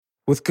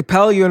With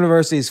Capella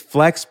University's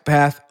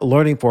FlexPath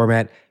learning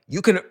format, you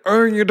can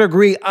earn your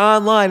degree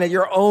online at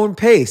your own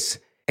pace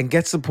and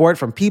get support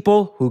from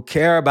people who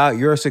care about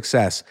your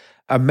success.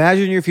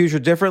 Imagine your future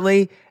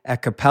differently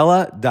at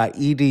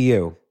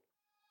capella.edu.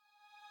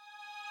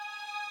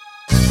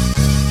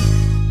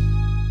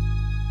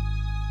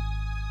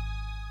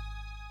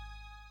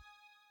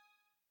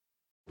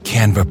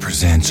 Canva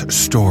presents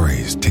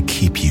stories to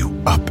keep you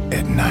up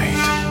at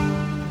night.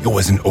 It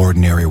was an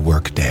ordinary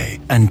workday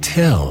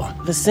until...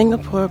 The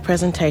Singapore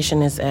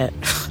presentation is at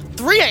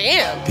 3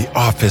 a.m. The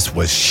office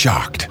was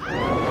shocked.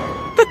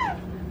 But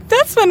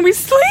that's when we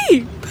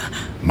sleep.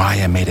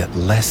 Maya made it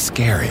less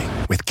scary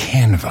with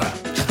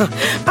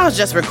Canva. I'll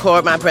just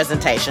record my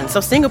presentation so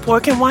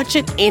Singapore can watch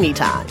it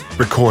anytime.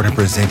 Record and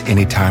present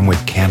anytime with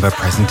Canva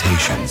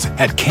presentations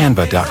at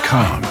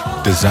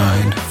canva.com.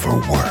 Designed for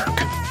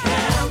work.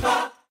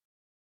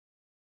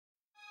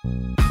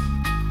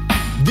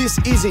 This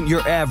isn't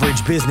your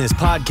average business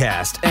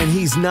podcast, and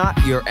he's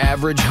not your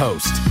average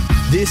host.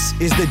 This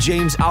is the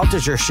James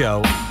Altucher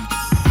Show.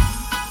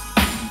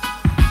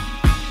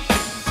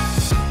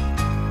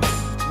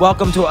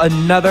 Welcome to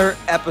another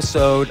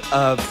episode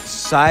of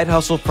Side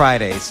Hustle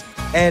Fridays.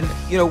 And,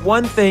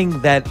 one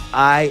thing that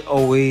I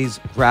always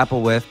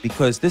grapple with,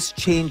 because this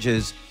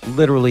changes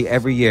literally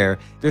every year,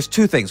 there's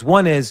two things.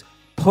 One is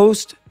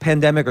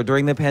post-pandemic or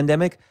during the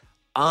pandemic,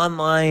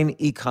 online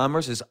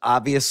e-commerce is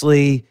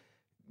obviously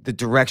the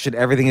direction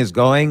everything is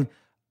going.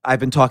 I've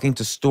been talking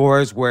to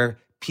stores where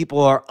people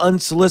are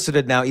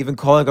unsolicited now, even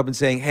calling up and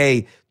saying,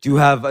 hey, do you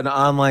have an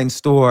online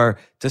store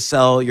to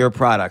sell your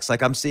products?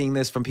 Like, I'm seeing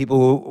this from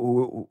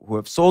people who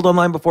have sold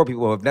online before,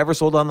 people who have never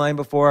sold online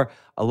before.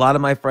 A lot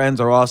of my friends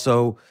are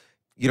also,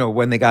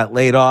 when they got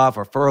laid off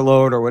or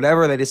furloughed or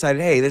whatever, they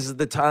decided, hey, this is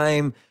the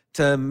time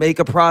to make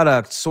a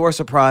product,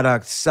 source a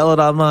product, sell it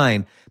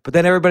online. But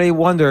then everybody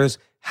wonders,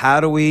 how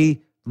do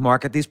we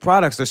market these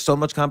products? There's so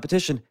much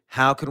competition.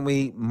 How can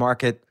we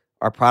market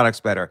our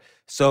products better?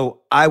 So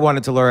I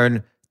wanted to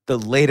learn the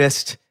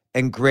latest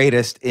and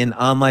greatest in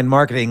online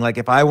marketing. Like,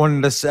 if I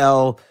wanted to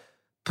sell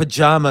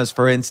pajamas,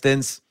 for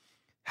instance,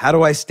 how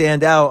do I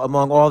stand out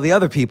among all the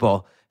other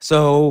people?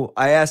 So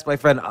I asked my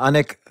friend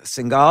Anik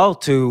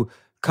Singal to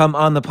come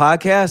on the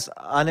podcast.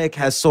 Anik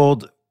has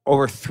sold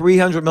over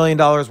 $300 million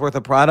worth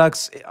of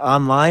products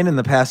online in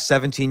the past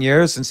 17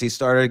 years since he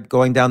started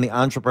going down the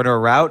entrepreneur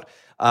route.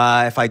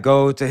 If I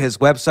go to his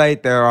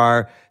website, there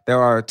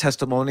are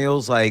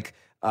testimonials like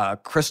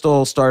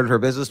Crystal started her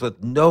business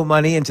with no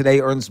money and today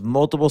earns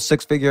multiple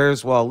six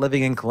figures while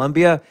living in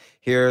Colombia.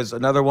 Here's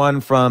another one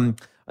from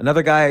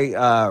another guy,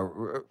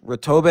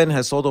 Ratobin,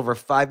 has sold over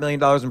 $5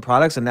 million in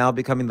products and now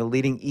becoming the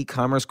leading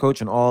e-commerce coach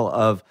in all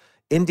of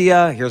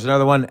India. Here's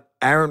another one.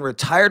 Aaron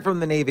retired from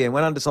the Navy and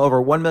went on to sell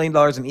over $1 million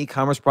in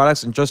e-commerce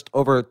products in just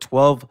over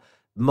 12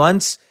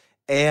 months.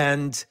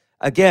 And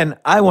again,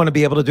 I want to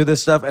be able to do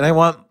this stuff, and I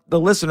want the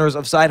listeners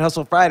of Side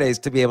Hustle Fridays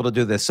to be able to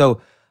do this. So,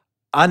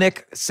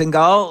 Anik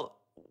Singal,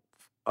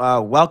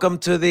 welcome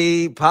to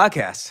the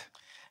podcast.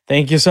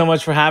 Thank you so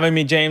much for having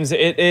me, James.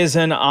 It is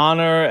an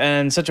honor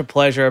and such a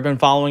pleasure. I've been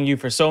following you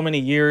for so many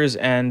years,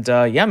 and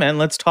yeah, man,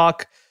 let's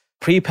talk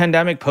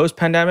pre-pandemic,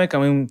 post-pandemic. I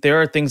mean,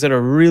 there are things that are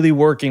really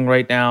working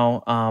right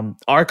now.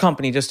 Our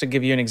company, just to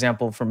give you an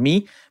example, for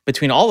me,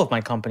 between all of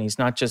my companies,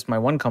 not just my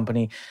one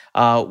company,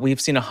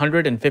 we've seen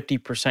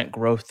 150%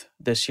 growth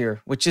this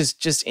year, which is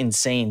just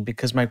insane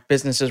because my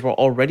businesses were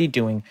already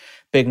doing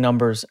big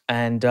numbers.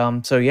 And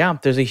so, yeah,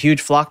 there's a huge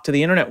flock to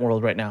the internet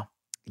world right now.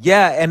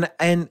 Yeah,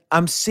 and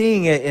I'm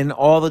seeing it in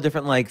all the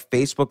different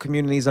Facebook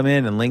communities I'm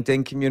in and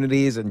LinkedIn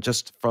communities, and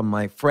just from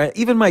my friend,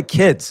 even my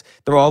kids,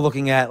 they're all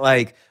looking at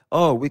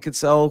oh, we could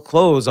sell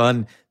clothes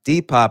on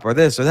Depop or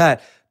this or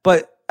that.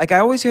 But I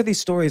always hear these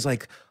stories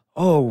like,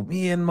 oh,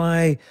 me and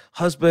my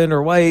husband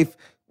or wife,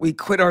 we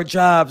quit our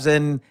jobs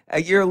and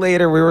a year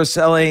later we were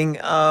selling,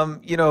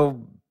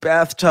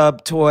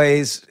 bathtub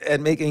toys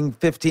and making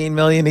 $15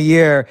 million a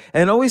year.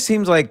 And it always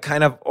seems like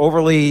kind of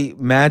overly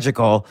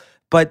magical,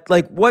 but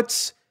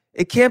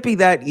it can't be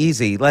that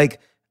easy.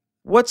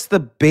 What's the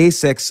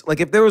basics?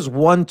 If there was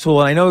one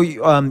tool, and I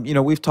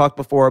know, we've talked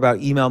before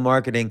about email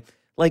marketing,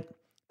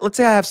 let's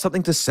say I have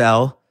something to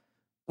sell.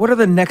 What are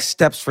the next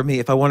steps for me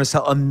if I want to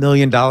sell $1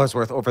 million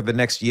worth over the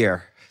next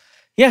year?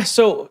 Yeah,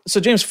 so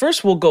James,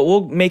 first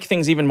we'll make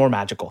things even more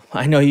magical.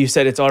 I know you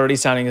said it's already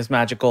sounding as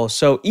magical.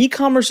 So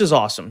e-commerce is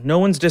awesome. No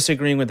one's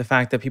disagreeing with the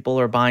fact that people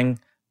are buying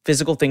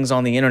physical things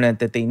on the internet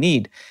that they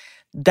need.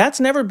 That's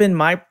never been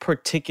my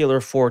particular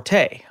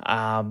forte.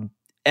 And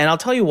I'll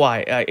tell you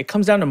why. It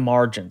comes down to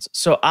margins.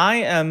 So I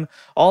am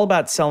all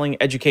about selling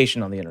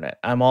education on the internet.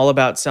 I'm all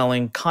about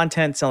selling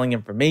content, selling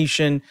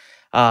information.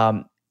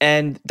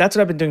 And that's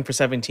what I've been doing for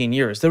 17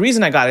 years. The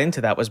reason I got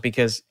into that was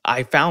because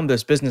I found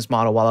this business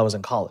model while I was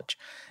in college.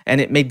 And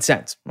it made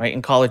sense, right?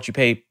 In college, you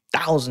pay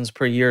thousands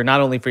per year,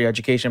 not only for your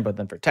education, but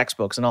then for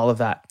textbooks and all of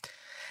that.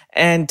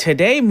 And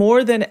today,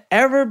 more than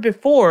ever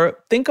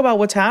before, think about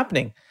what's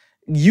happening.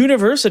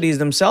 Universities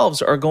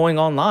themselves are going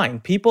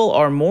online. People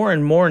are more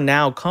and more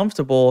now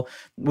comfortable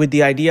with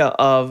the idea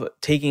of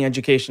taking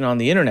education on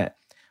the internet.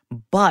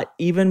 But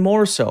even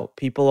more so,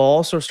 people are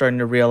also starting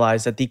to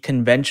realize that the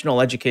conventional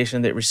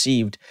education they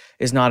received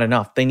is not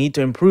enough. They need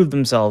to improve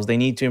themselves. They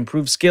need to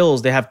improve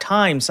skills. They have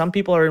time. Some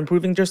people are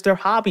improving just their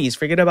hobbies.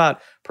 Forget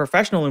about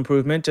professional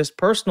improvement, just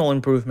personal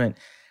improvement.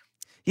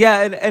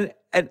 Yeah,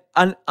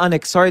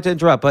 Anik, sorry to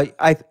interrupt, but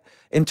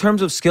in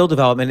terms of skill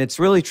development, it's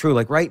really true.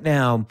 Like right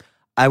now,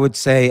 I would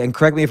say, and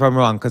correct me if I'm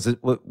wrong, because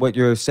what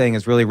you're saying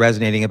is really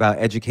resonating about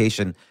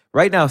education.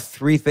 Right now,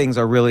 three things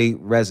are really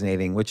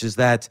resonating, which is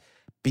that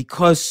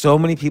because so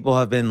many people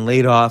have been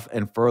laid off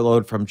and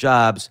furloughed from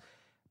jobs,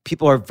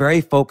 people are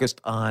very focused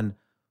on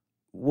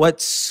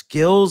what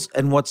skills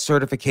and what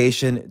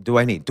certification do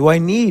I need? Do I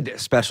need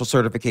special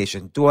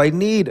certification? Do I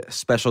need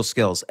special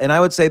skills? And I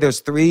would say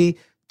there's three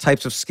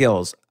types of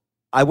skills.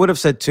 I would have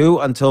said two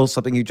until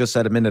something you just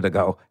said a minute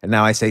ago, and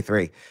now I say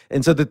three.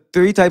 And so the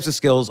three types of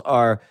skills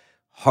are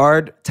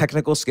hard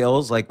technical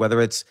skills, like whether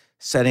it's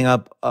setting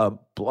up a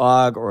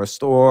blog or a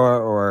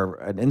store or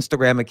an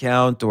Instagram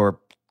account or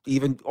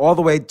even all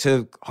the way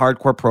to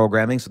hardcore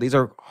programming. So these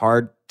are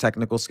hard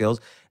technical skills.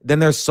 Then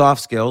there's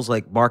soft skills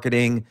like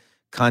marketing,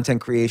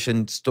 content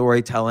creation,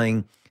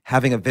 storytelling,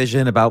 having a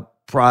vision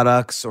about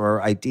products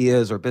or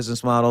ideas or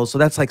business models. So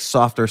that's like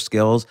softer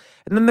skills.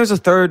 And then there's a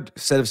third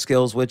set of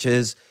skills, which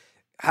is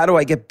how do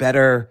I get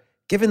better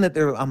given that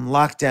I'm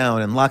locked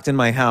down and locked in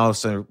my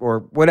house or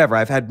whatever.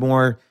 I've had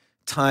more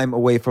time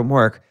away from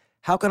work.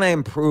 How can I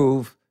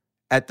improve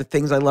at the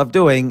things I love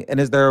doing? And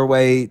is there a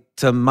way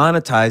to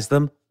monetize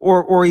them?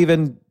 Or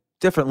even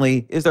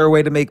differently, is there a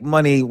way to make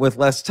money with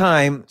less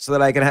time so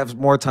that I can have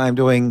more time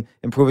doing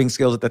improving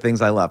skills at the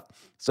things I love?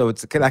 So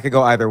that could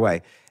go either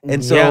way.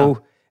 And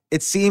so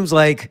it seems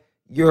like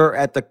you're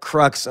at the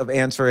crux of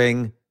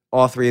answering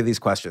all three of these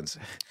questions.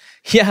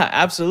 Yeah,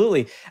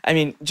 absolutely. I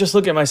mean, just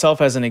look at myself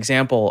as an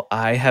example.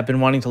 I have been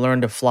wanting to learn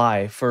to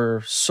fly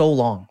for so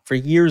long, for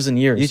years and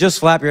years. You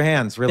just flap your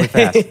hands really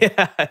fast.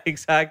 Yeah,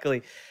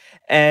 exactly.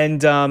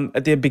 And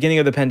at the beginning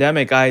of the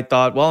pandemic, I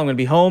thought, well, I'm going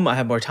to be home. I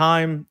have more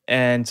time.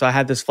 And so I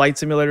had this flight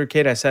simulator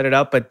kit. I set it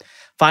up. But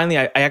finally,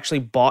 I actually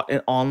bought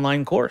an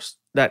online course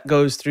that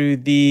goes through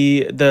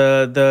the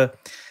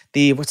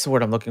what's the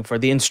word I'm looking for?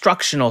 The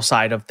instructional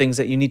side of things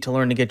that you need to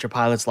learn to get your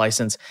pilot's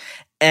license.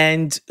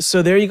 And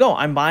so there you go.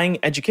 I'm buying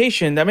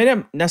education that I may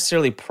not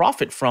necessarily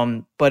profit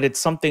from, but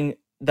it's something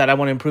that I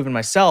want to improve in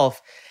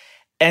myself.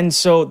 And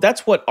so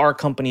that's what our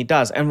company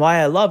does. And why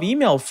I love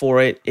email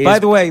for it is... By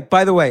the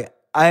way,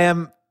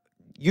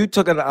 you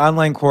took an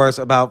online course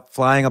about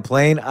flying a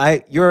plane.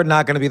 You're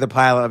not going to be the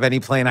pilot of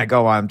any plane I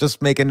go on.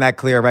 Just making that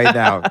clear right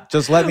now.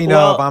 Just let me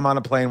know if I'm on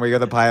a plane where you're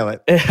the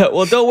pilot.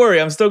 Well, don't worry.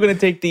 I'm still going to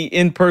take the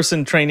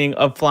in-person training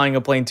of flying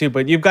a plane too,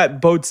 but you've got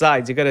both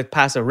sides. You got to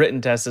pass a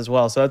written test as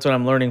well. So that's what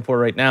I'm learning for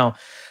right now.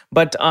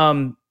 But,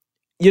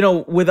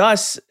 with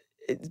us,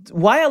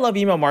 why I love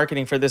email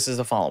marketing for this is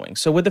the following.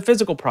 So with the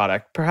physical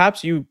product,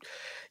 perhaps you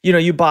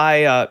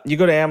buy, you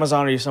go to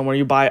Amazon or somewhere,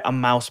 you buy a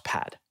mouse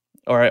pad.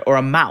 Or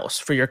a mouse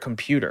for your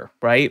computer,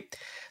 right?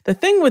 The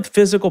thing with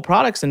physical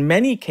products in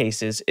many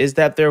cases is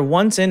that they're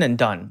once in and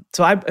done.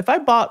 So if I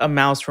bought a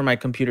mouse for my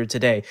computer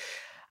today,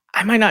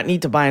 I might not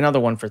need to buy another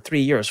one for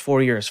 3 years,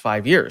 4 years,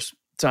 5 years.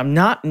 So I'm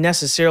not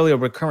necessarily a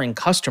recurring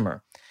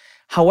customer.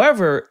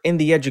 However, in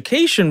the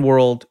education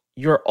world,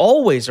 you're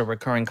always a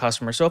recurring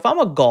customer. So if I'm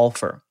a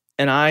golfer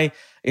and I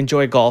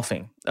enjoy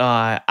golfing,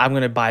 I'm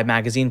going to buy a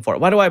magazine for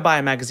it. Why do I buy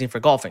a magazine for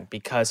golfing?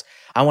 Because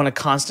I want to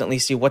constantly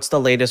see what's the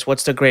latest,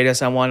 what's the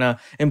greatest. I want to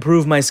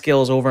improve my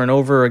skills over and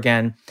over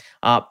again.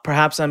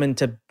 Perhaps I'm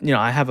into,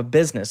 I have a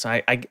business.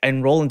 I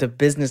enroll into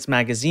business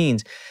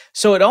magazines.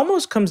 So it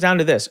almost comes down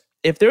to this.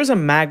 If there's a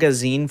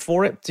magazine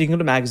for it, so you can go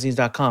to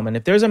magazines.com, and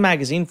if there's a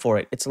magazine for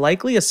it, it's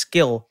likely a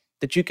skill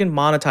that you can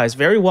monetize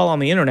very well on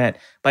the internet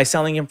by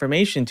selling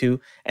information to.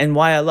 And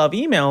why I love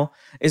email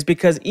is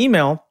because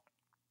email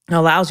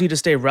allows you to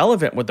stay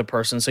relevant with the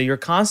person. So you're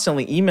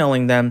constantly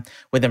emailing them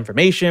with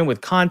information,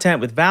 with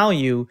content, with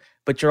value,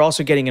 but you're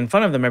also getting in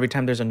front of them every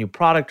time there's a new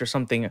product or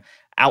something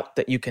out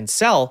that you can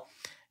sell.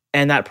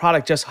 And that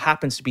product just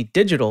happens to be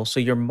digital.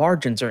 So your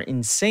margins are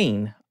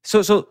insane.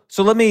 So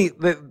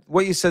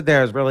what you said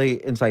there is really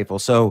insightful.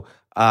 So,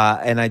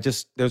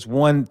 there's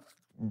one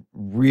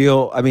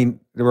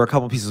there were a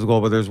couple pieces of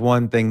gold, but there's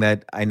one thing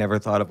that I never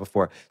thought of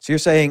before. So you're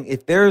saying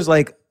if there's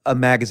like a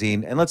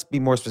magazine, and let's be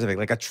more specific,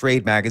 like a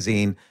trade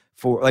magazine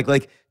for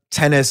like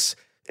Tennis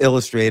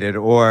Illustrated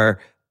or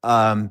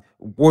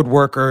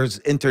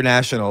Woodworkers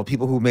International,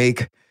 people who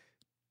make,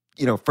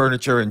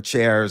 furniture and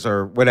chairs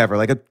or whatever,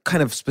 like a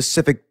kind of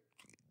specific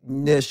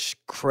niche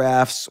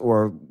crafts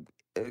or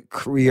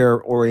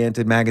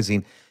career-oriented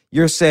magazine.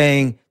 You're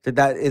saying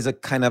that is a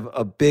kind of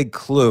a big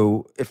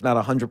clue, if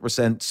not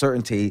 100%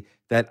 certainty,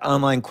 that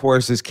online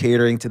courses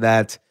catering to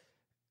that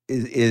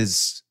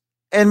is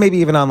and maybe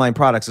even online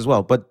products as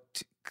well. But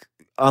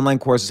online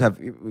courses have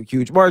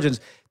huge margins.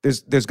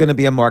 There's going to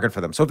be a market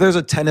for them. So if there's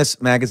a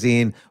tennis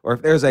magazine or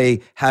if there's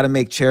a how to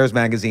make chairs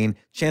magazine,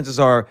 chances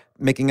are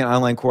making an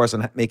online course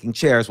on making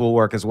chairs will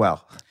work as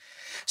well.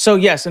 So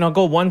yes, and I'll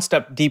go one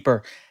step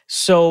deeper.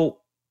 So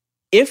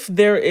If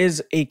there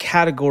is a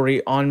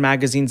category on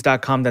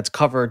magazines.com that's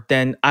covered,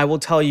 then I will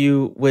tell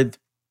you with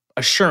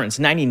assurance,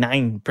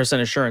 99%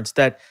 assurance,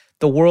 that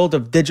the world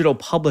of digital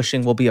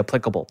publishing will be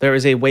applicable. There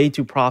is a way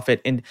to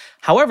profit. And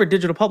however,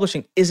 digital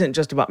publishing isn't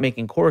just about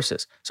making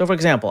courses. So for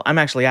example, I'm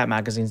actually at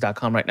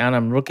magazines.com right now and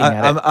I'm looking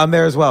at it. I'm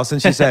there as well,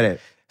 since you said it.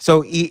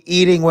 So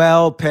eating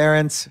well,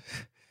 parents.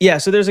 Yeah,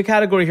 so there's a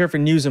category here for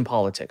news and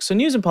politics. So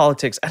news and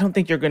politics, I don't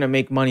think you're going to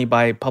make money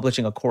by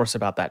publishing a course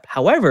about that.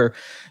 However,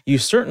 you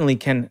certainly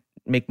can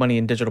make money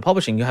in digital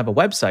publishing. You have a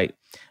website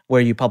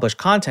where you publish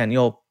content.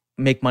 You'll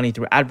make money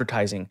through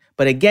advertising.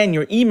 But again,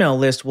 your email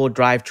list will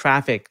drive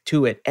traffic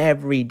to it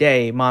every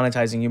day,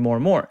 monetizing you more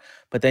and more.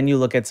 But then you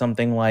look at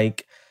something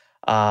like,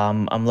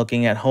 I'm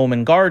looking at home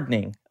and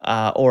gardening,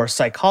 or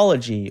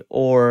psychology,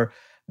 or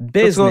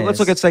business. Let's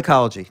look at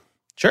psychology.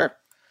 Sure.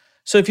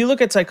 So if you look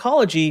at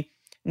psychology,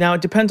 now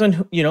it depends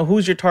on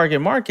who's your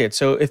target market.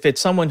 So if it's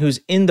someone who's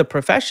in the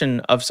profession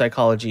of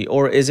psychology,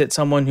 or is it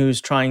someone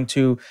who's trying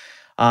to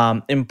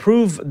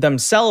improve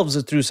themselves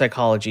through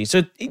psychology?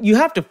 So you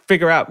have to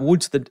figure out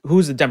who's the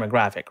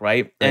demographic,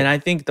 right? And I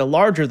think the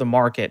larger the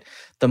market,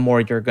 the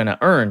more you're going to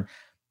earn.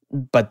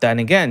 But then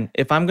again,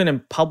 if I'm going to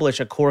publish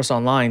a course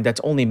online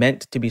that's only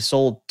meant to be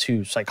sold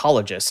to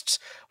psychologists,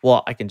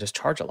 well, I can just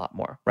charge a lot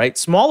more, right?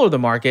 Smaller the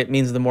market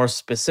means the more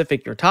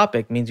specific your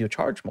topic means you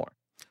charge more.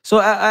 So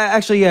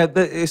actually,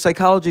 the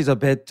psychology is a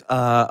bit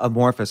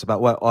amorphous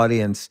about what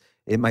audience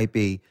it might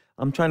be.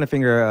 I'm trying to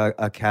figure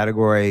a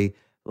category.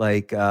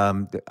 Like,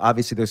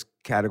 obviously there's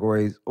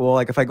categories. Well,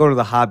 like if I go to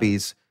the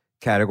hobbies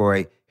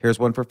category, here's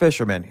one for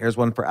fishermen. Here's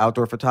one for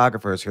outdoor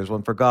photographers. Here's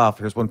one for golf.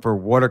 Here's one for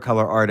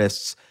watercolor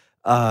artists.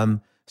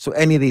 So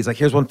any of these, like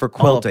here's one for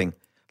quilting.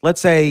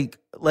 Let's say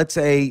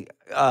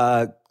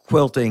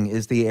quilting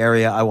is the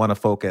area I want to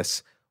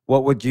focus.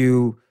 So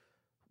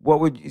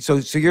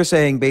you're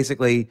saying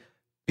basically,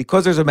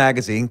 because there's a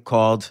magazine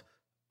called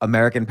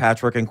American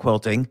Patchwork and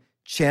Quilting,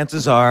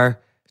 chances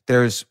are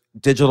there's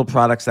digital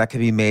products that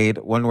can be made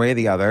one way or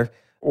the other.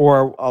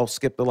 Or I'll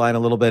skip the line a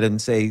little bit and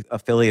say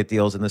affiliate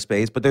deals in the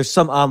space, but there's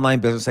some online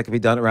business that can be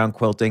done around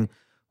quilting.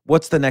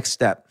 What's the next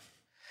step?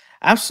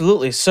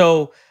 Absolutely.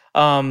 So,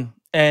 and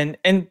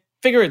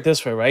figure it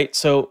this way, right?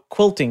 So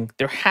quilting,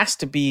 there has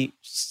to be,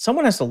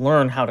 someone has to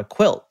learn how to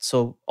quilt.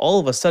 So all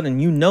of a sudden,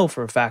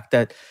 for a fact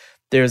that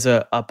there's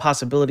a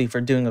possibility for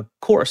doing a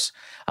course.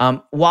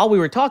 While we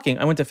were talking,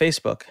 I went to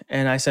Facebook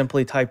and I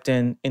simply typed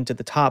into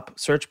the top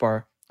search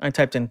bar, I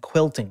typed in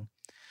quilting.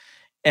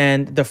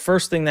 And the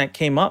first thing that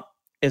came up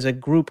is a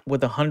group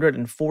with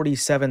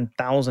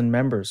 147,000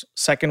 members.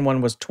 Second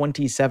one was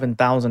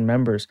 27,000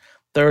 members.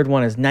 Third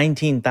one is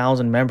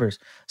 19,000 members.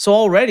 So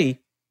already,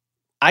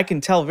 I can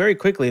tell very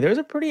quickly there's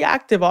a pretty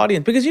active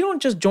audience, because you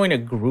don't just join a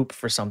group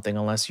for something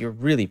unless you're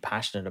really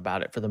passionate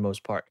about it for the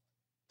most part.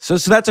 So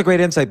that's a great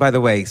insight, by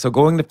the way. So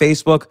going to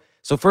Facebook,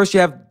 so first you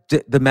have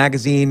the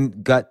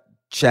magazine gut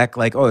check,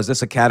 like, oh, is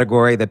this a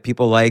category that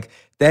people like?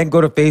 Then go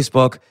to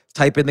Facebook,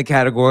 type in the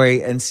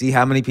category and see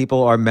how many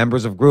people are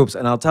members of groups.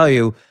 And I'll tell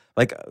you,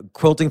 like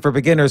Quilting for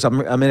Beginners,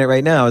 I'm in it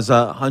right now, is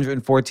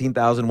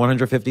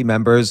 114,150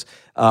 members,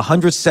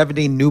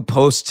 170 new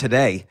posts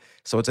today.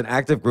 So it's an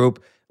active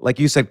group. Like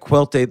you said,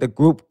 Quilting, the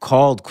group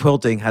called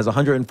Quilting has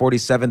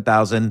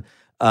 147,000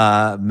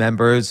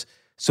 members.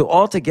 So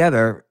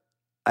altogether,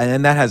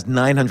 and that has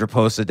 900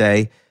 posts a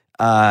day.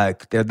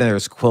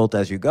 There's Quilt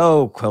As You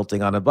Go,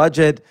 Quilting on a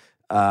Budget,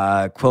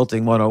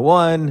 Quilting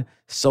 101,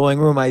 Sewing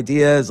Room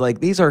Ideas. Like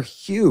these are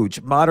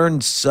huge.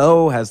 Modern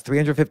Sew has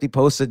 350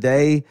 posts a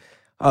day.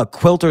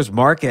 Quilters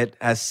Market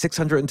has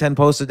 610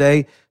 posts a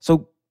day.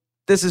 So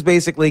this is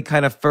basically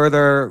kind of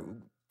further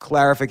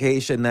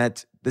clarification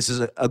that this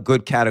is a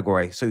good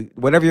category. So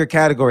whatever your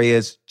category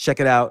is, check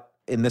it out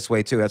in this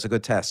way too. That's a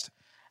good test.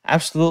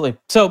 Absolutely.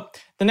 So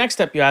the next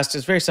step you asked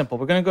is very simple.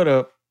 We're going to go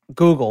to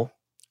Google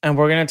and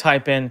we're going to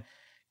type in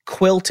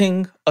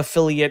quilting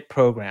affiliate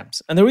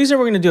programs. And the reason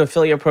we're going to do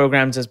affiliate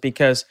programs is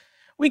because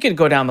we could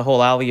go down the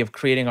whole alley of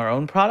creating our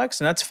own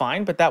products, and that's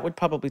fine, but that would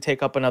probably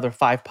take up another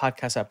 5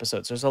 podcast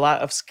episodes. There's a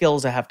lot of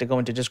skills that have to go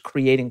into just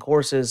creating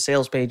courses,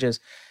 sales pages,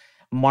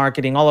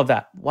 marketing, all of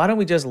that. Why don't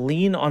we just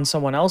lean on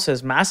someone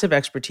else's massive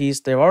expertise?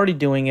 They're already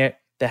doing it.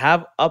 They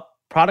have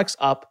products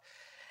up.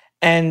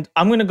 And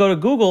I'm going to go to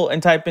Google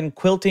and type in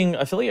quilting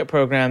affiliate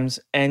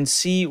programs and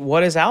see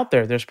what is out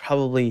there. There's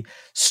probably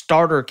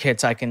starter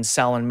kits I can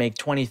sell and make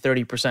 20,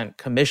 30%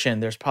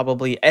 commission. There's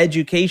probably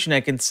education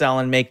I can sell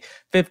and make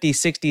 50,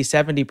 60,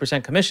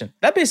 70% commission.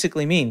 That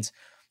basically means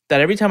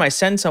that every time I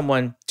send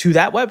someone to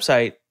that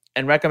website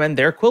and recommend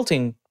their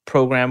quilting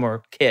program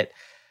or kit,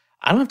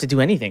 I don't have to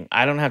do anything.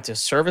 I don't have to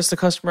service the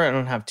customer. I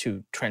don't have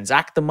to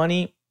transact the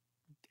money.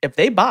 If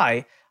they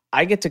buy,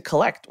 I get to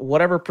collect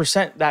whatever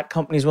percent that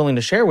company is willing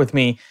to share with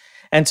me.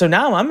 And so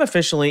now I'm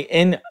officially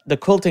in the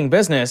quilting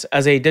business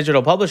as a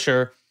digital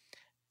publisher.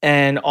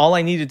 And all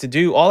I have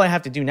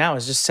to do now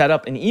is just set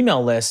up an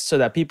email list so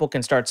that people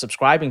can start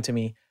subscribing to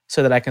me,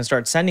 so that I can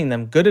start sending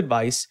them good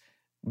advice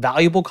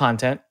valuable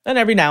content, and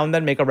every now and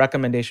then make a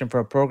recommendation for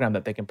a program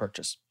that they can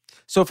purchase.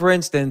 So, for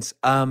instance,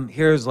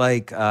 here's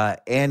like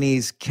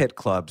Annie's Kit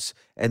Clubs,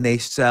 and they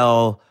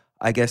sell,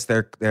 I guess,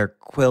 their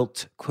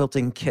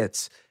quilting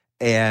kits,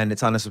 and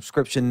it's on a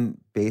subscription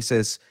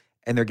basis,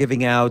 and they're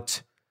giving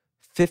out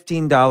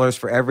 $15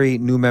 for every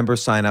new member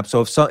sign up.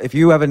 So if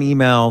you have an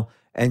email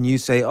and you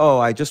say, "Oh,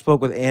 I just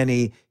spoke with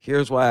Annie.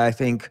 Here's why I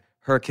think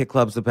her Kit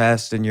Club's the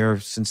best," and you're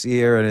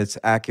sincere and it's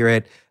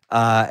accurate,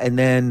 and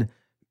then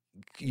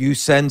you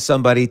send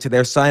somebody to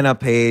their sign up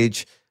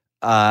page.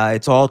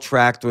 It's all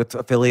tracked with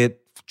affiliate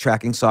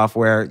tracking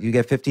software. You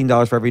get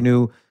 $15 for every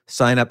new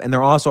sign up, and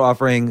they're also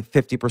offering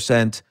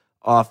 50%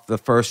 off the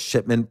first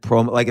shipment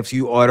promo. Like if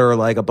you order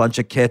like a bunch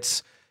of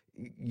kits,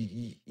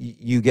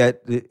 you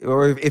get,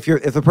 or if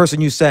the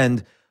person you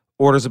send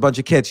orders a bunch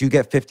of kits, you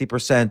get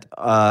 50%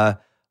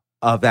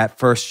 of that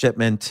first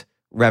shipment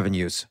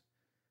revenues.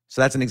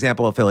 So that's an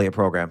example affiliate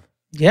program.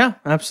 Yeah,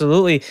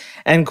 absolutely.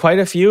 And quite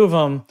a few of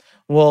them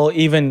will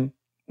even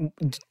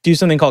do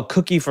something called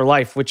cookie for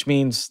life, which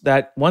means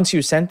that once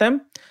you sent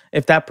them,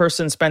 if that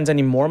person spends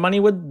any more money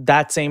with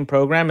that same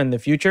program in the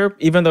future,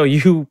 even though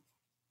you're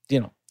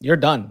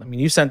done. I mean,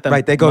 you sent them.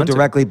 Right, they go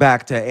directly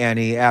back to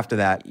Annie after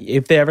that.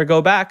 If they ever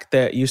go back,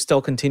 that you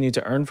still continue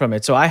to earn from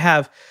it. So I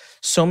have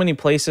so many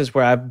places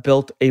where I've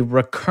built a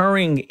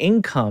recurring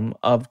income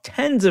of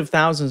tens of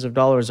thousands of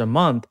dollars a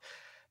month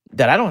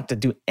that I don't have to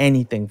do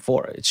anything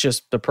for. It's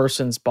just the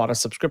person's bought a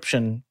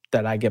subscription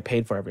that I get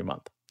paid for every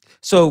month.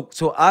 So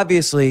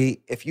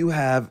obviously, if you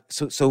have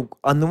so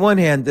on the one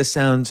hand, this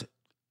sounds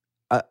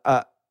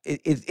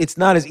it's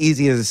not as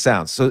easy as it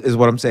sounds. So is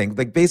what I'm saying.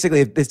 Like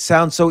basically, it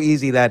sounds so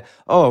easy that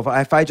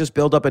if I just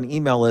build up an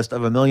email list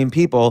of 1 million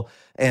people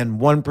and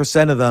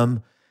 1% of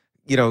them,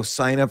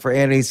 sign up for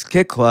Annie's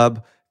Kit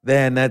Club,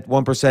 then that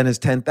 1% is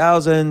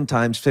 10,000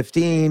 times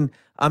 15.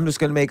 I'm just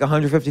going to make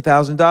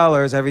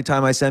 $150,000 every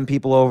time I send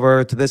people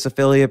over to this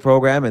affiliate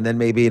program, and then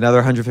maybe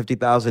another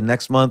 $150,000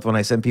 next month when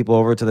I send people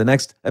over to the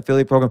next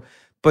affiliate program.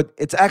 But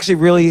it's actually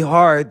really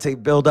hard to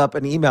build up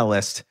an email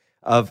list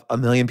of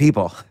 1 million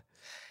people.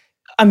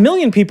 1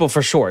 million people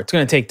for sure. It's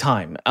going to take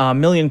time.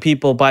 1 million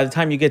people, by the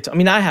time you get to,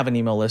 I have an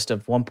email list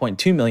of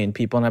 1.2 million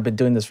people, and I've been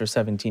doing this for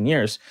 17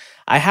 years.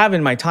 I have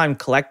in my time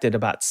collected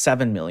about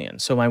 7 million.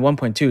 So my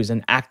 1.2 is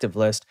an active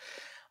list.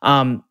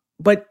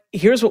 But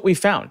here's what we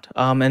found.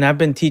 And I've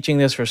been teaching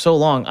this for so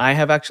long. I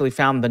have actually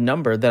found the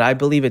number that I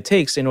believe it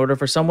takes in order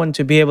for someone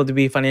to be able to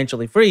be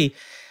financially free.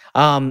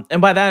 And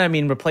by that, I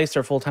mean replace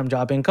their full-time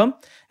job income.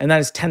 And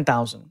that is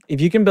 10,000. If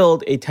you can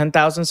build a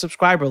 10,000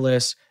 subscriber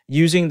list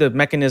using the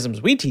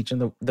mechanisms we teach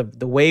and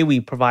the way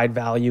we provide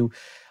value,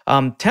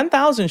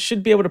 10,000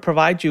 should be able to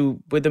provide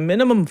you with a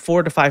minimum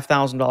 $4,000 to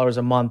 $5,000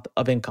 a month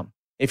of income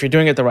if you're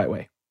doing it the right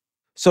way.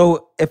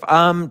 So if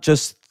I'm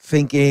just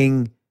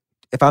riffing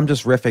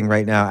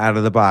right now out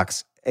of the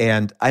box,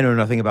 and I know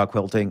nothing about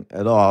quilting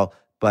at all,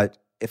 but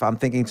if I'm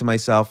thinking to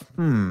myself,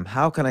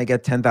 how can I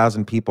get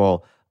 10,000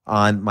 people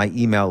on my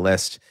email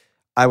list?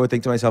 I would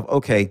think to myself,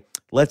 okay,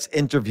 let's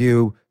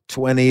interview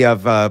 20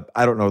 of,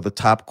 the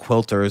top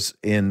quilters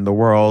in the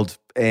world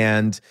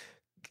and,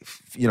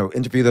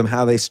 interview them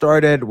how they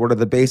started. What are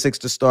the basics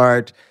to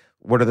start?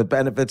 What are the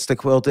benefits to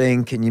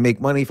quilting? Can you make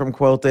money from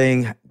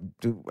quilting?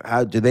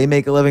 How do they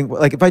make a living?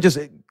 Like if I just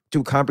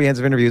do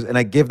comprehensive interviews and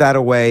I give that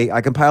away,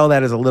 I compile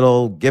that as a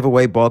little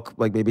giveaway book,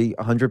 like maybe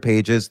 100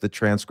 pages, the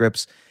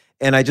transcripts,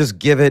 and I just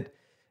give it.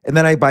 And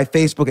then I buy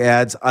Facebook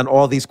ads on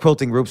all these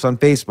quilting groups on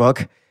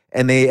Facebook,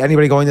 and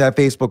anybody going to that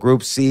Facebook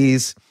group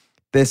sees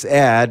this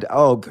ad.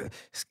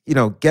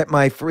 Get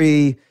my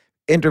free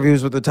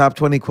interviews with the top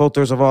 20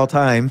 quilters of all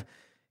time.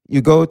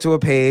 You go to a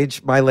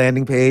page, my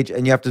landing page,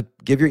 and you have to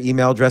give your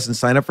email address and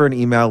sign up for an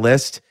email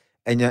list,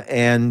 and you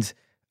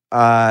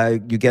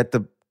get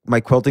my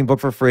quilting book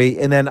for free.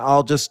 And then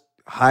I'll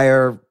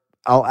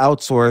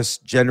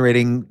outsource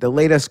generating the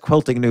latest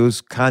quilting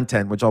news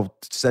content, which I'll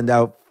send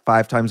out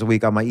 5 times a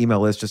week on my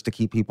email list just to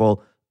keep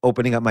people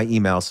opening up my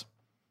emails.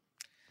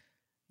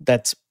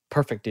 That's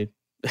perfect, dude.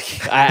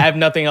 I have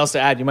nothing else to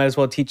add. You might as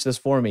well teach this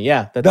for me.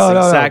 Yeah, that's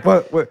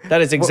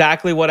that is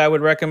exactly what I would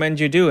recommend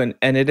you do.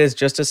 And it is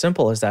just as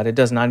simple as that. It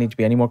does not need to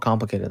be any more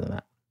complicated than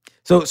that.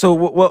 So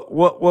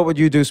what would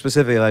you do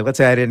specifically? Like, let's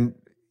say I didn't,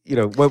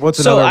 what's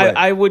another way?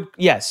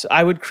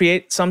 I would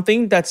create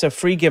something that's a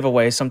free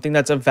giveaway, something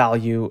that's of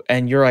value,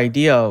 and your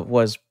idea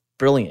was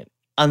brilliant.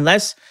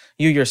 Unless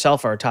you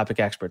yourself are a topic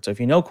expert. So if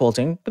you know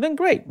quilting, but then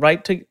great,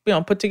 right?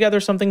 Put together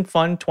something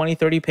fun, 20,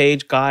 30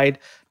 page guide,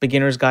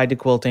 beginner's guide to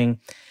quilting.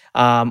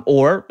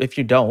 Or if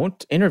you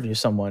don't, interview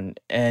someone,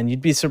 and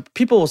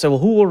people will say, well,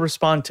 who will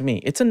respond to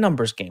me? It's a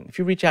numbers game. If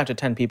you reach out to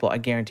 10 people, I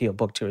guarantee you'll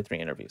book 2 or 3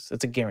 interviews.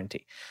 It's a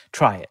guarantee.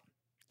 Try it.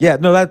 Yeah,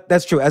 no,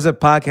 that's true. As a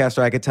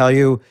podcaster, I could tell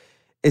you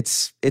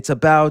it's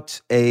about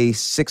a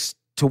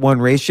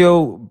 6-to-1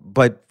 ratio,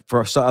 but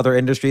for some other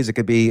industries, it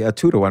could be a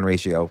 2-to-1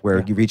 ratio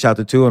where you reach out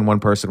to 2 and one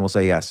person will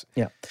say yes.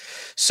 Yeah.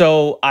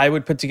 So I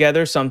would put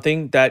together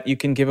something that you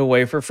can give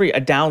away for free. A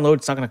download,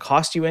 it's not going to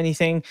cost you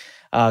anything.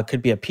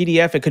 Could be a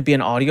PDF. It could be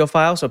an audio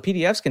file. So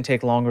PDFs can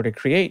take longer to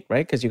create,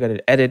 right? Because you got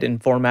to edit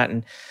and format.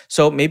 And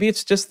so maybe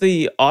it's just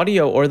the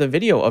audio or the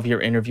video of your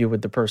interview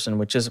with the person,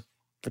 which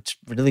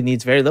really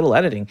needs very little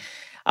editing.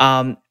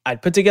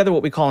 I'd put together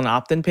what we call an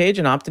opt-in page.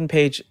 An opt-in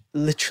page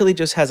literally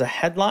just has a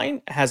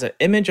headline, has an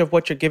image of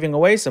what you're giving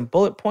away, some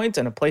bullet points,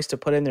 and a place to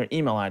put in their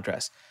email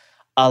address.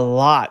 A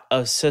lot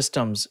of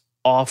systems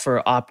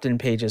offer opt-in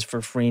pages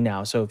for free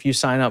now. So if you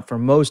sign up for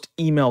most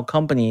email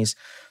companies,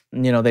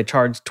 they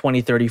charge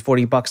 20, 30,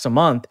 40 bucks a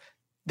month.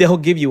 They'll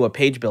give you a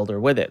page builder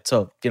with it.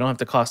 So you don't have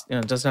to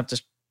it doesn't have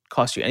to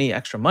cost you any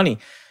extra money.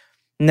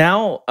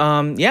 Now,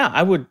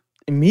 I would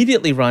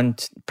immediately run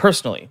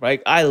personally,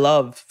 right? I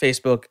love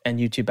Facebook and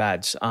YouTube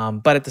ads.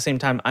 But at the same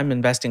time, I'm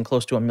investing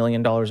close to $1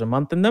 million a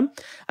month in them.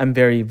 I'm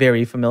very,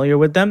 very familiar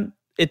with them.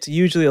 It's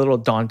usually a little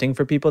daunting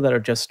for people that are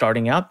just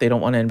starting out. They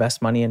don't want to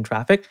invest money in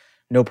traffic.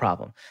 No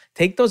problem.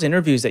 Take those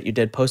interviews that you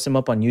did, post them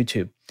up on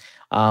YouTube.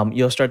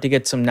 You'll start to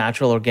get some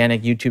natural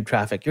organic YouTube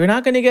traffic. You're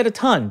not going to get a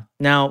ton.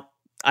 Now,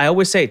 I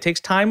always say it takes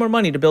time or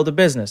money to build a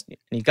business. And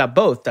you got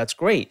both. That's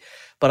great.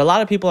 But a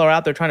lot of people are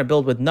out there trying to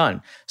build with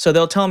none. So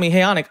they'll tell me, hey,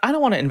 Anik, I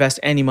don't want to invest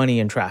any money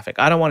in traffic.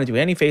 I don't want to do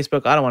any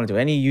Facebook. I don't want to do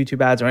any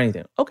YouTube ads or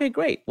anything. Okay,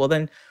 great. Well,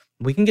 then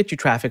we can get you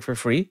traffic for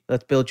free.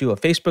 Let's build you a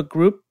Facebook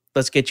group.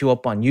 Let's get you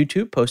up on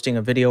YouTube, posting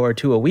a video or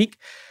two a week.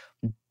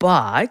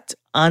 But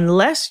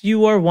unless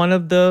you are one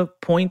of the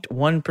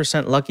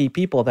 0.1% lucky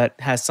people that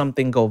has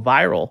something go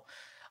viral,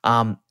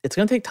 it's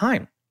going to take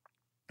time.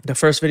 The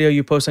first video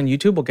you post on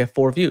YouTube will get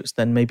 4 views.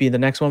 Then maybe the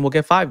next one will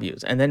get 5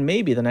 views. And then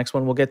maybe the next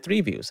one will get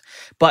 3 views.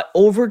 But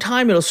over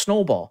time, it'll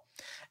snowball.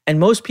 And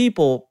most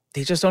people,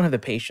 they just don't have the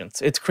patience.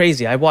 It's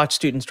crazy. I watch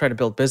students try to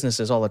build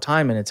businesses all the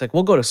time. And it's like,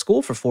 we'll go to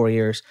school for 4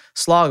 years,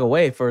 slog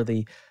away for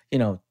the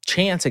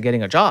chance of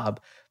getting a job.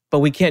 But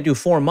we can't do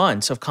 4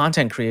 months of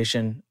content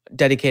creation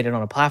dedicated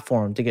on a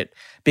platform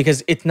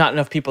because it's not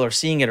enough people are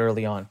seeing it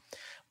early on.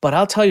 But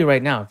I'll tell you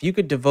right now, if you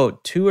could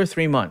devote 2 or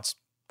 3 months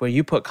where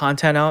you put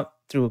content out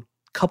through a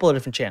couple of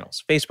different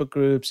channels, Facebook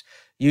groups,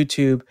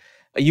 YouTube,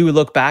 you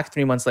look back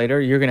 3 months later,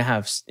 you're going to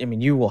have,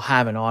 you will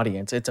have an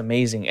audience. It's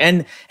amazing.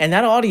 And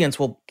that audience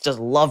will just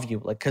love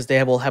you, because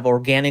they will have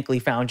organically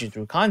found you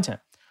through content.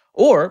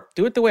 Or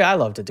do it the way I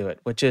love to do it,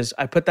 which is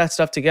I put that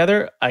stuff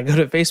together. I go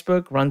to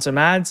Facebook, run some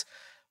ads.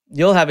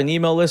 You'll have an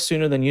email list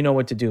sooner than you know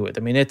what to do with.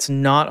 It's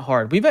not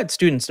hard. We've had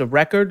students, the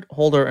record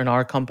holder in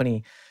our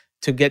company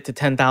to get to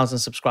 10,000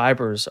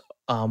 subscribers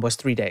was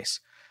 3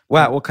 days.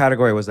 Wow. What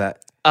category was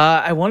that?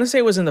 I want to say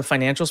it was in the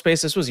financial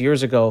space. This was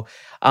years ago.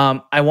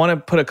 I want to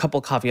put a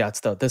couple caveats,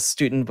 though. This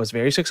student was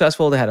very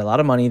successful. They had a lot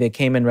of money. They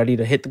came in ready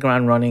to hit the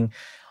ground running.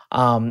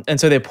 And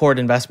so they poured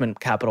investment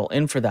capital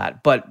in for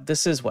that. But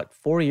this is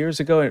 4 years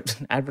ago.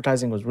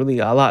 Advertising was really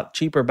a lot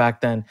cheaper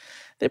back then.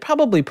 They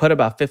probably put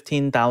about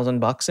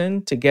 $15,000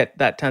 in to get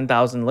that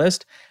 10,000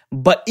 list.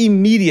 But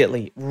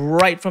immediately,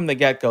 right from the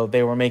get-go,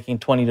 they were making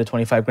 20 to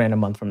 25 grand a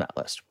month from that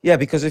list. Yeah,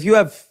 because if you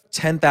have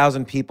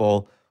 10,000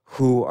 people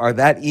who are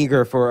that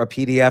eager for a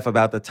PDF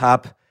about the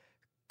top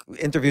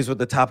interviews with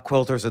the top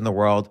quilters in the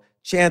world,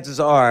 chances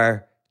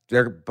are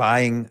they're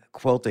buying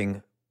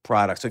quilting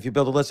products. So if you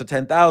build a list of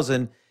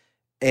 10,000,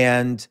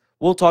 and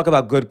we'll talk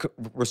about good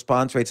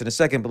response rates in a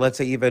second, but let's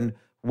say even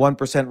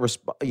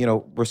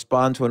 1%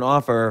 respond to an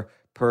offer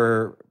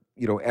per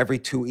every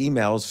 2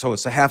 emails, so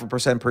it's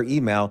 0.5% per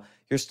email,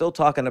 you're still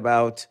talking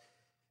about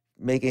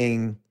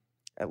making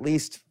at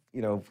least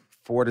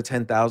 4 to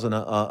 10,000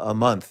 a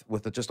month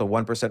with just a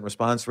 1%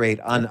 response rate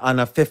on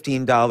a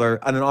 $15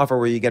 on an offer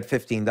where you get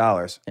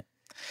 $15.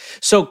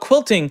 So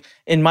quilting,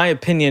 in my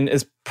opinion,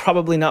 is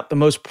probably not the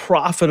most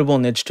profitable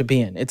niche to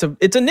be in. It's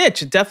a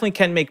niche. It definitely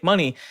can make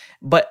money,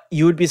 but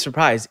you would be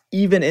surprised.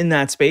 Even in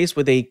that space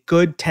with a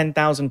good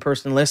 10,000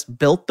 person list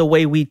built the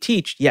way we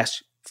teach,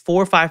 yes,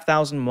 4,000 or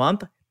 5,000 a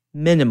month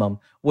minimum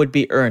would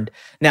be earned.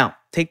 Now,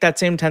 take that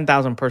same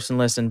 10,000 person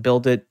list and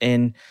build it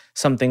in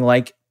something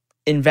like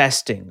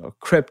investing or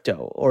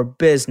crypto or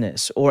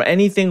business or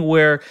anything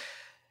or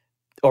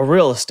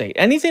real estate,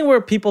 anything where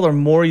people are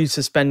more used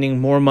to spending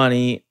more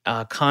money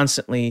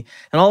constantly.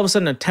 And all of a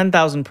sudden a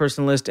 10,000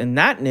 person list in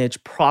that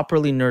niche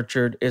properly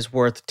nurtured is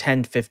worth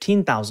 $10,000,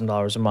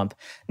 $15,000 a month.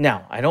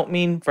 Now, I don't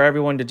mean for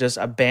everyone to just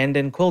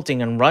abandon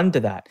quilting and run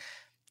to that.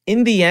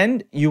 In the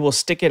end, you will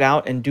stick it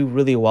out and do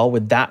really well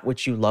with that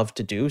which you love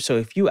to do. So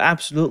if you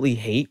absolutely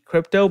hate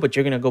crypto, but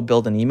you're going to go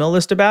build an email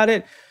list about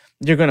it,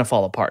 you're going to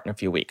fall apart in a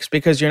few weeks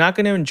because you're not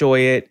going to enjoy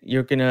it.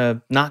 You're going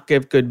to not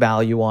give good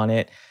value on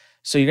it.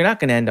 So you're not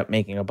going to end up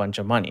making a bunch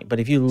of money. But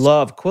if you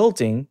love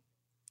quilting,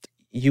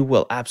 you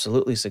will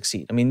absolutely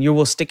succeed. You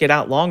will stick it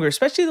out longer,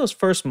 especially those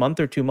first month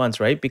or 2 months,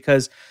 right?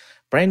 Because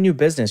brand new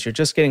business, you're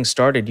just getting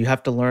started. You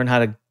have to learn how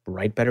to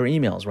write better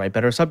emails, write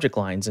better subject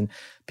lines. And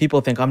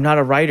people think, I'm not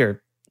a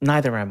writer.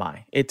 Neither am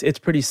I. It's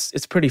pretty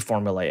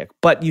formulaic,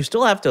 but you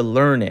still have to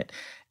learn it.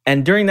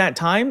 And during that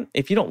time,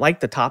 if you don't like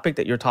the topic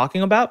that you're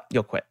talking about,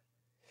 you'll quit.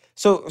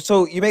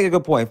 So you make a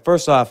good point.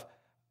 First off,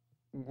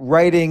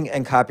 writing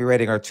and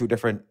copywriting are 2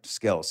 different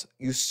skills.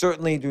 You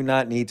certainly do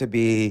not need to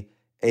be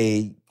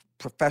a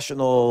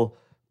professional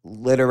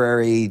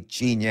literary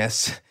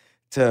genius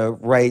to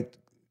write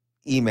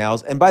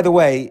emails. And by the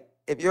way,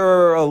 if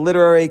you're a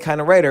literary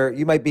kind of writer,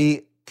 you might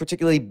be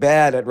particularly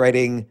bad at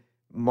writing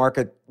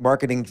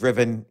marketing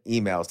driven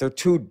emails. They're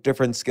two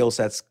different skill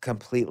sets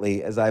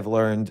completely, as I've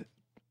learned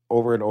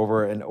over and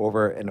over and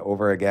over and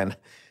over again.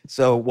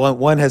 So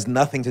one has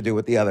nothing to do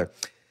with the other.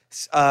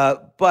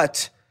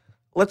 But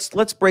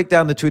let's break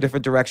down the two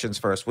different directions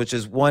first, which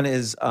is one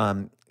is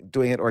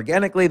doing it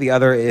organically, the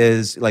other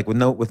is like with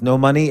no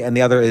money, and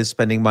the other is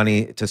spending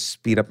money to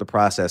speed up the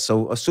process.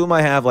 So assume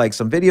I have like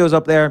some videos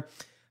up there.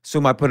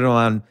 Assume I put it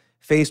on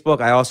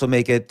Facebook. I also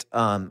make it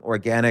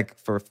organic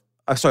for.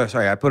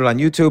 Sorry. I put it on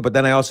YouTube, but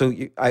then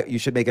you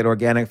should make it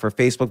organic for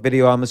Facebook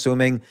video. I'm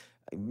assuming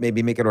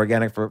maybe make it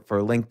organic for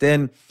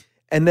LinkedIn,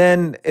 and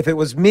then if it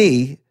was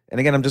me, and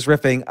again I'm just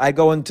riffing, I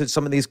go into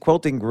some of these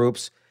quilting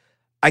groups.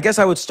 I guess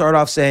I would start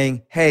off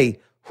saying, "Hey,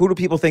 who do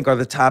people think are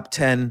the top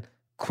 10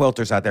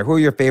 quilters out there? Who are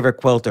your favorite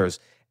quilters?"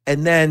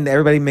 And then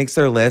everybody makes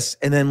their list.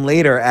 And then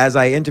later, as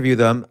I interview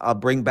them, I'll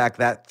bring back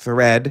that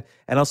thread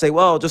and I'll say,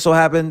 well, it just so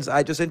happens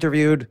I just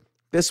interviewed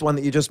this one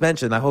that you just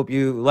mentioned. I hope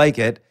you like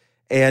it.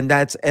 And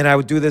I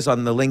would do this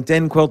on the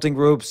LinkedIn quilting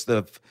groups,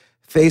 the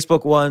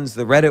Facebook ones,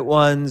 the Reddit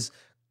ones,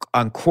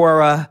 on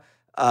Quora,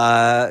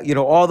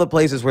 all the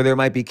places where there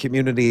might be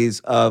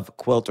communities of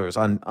quilters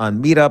on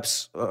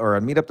meetups or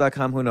on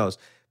meetup.com, who knows.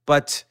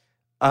 But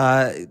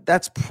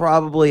that's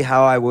probably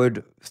how I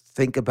would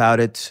think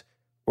about it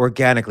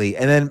organically.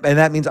 And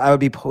that means I would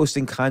be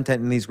posting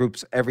content in these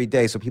groups every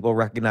day so people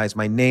recognize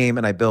my name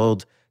and I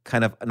build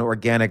kind of an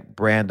organic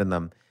brand in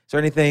them. Is there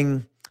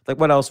anything, like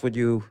what else would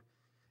you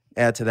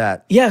add to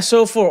that? Yeah,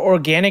 so for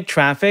organic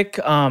traffic,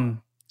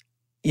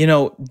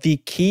 the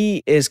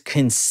key is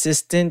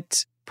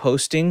consistent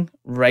posting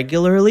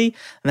regularly,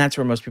 and that's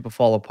where most people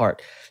fall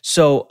apart.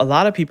 So a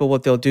lot of people,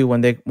 what they'll do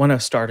when they want to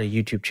start a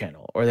YouTube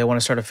channel or they want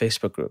to start a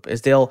Facebook group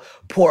is they'll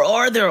pour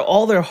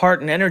all their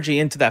heart and energy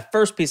into that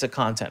first piece of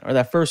content or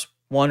that first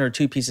one or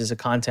two pieces of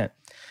content.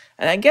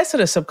 And I guess at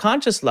a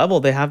subconscious level,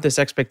 they have this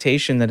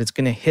expectation that it's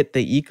going to hit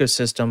the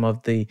ecosystem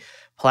of the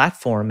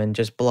platform and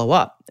just blow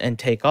up and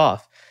take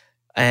off.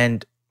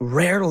 And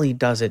rarely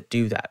does it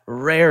do that.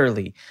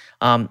 Rarely.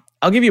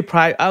 I'll give you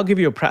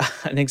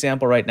an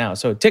example right now.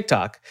 So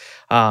TikTok,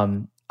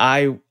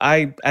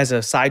 I as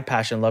a side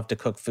passion love to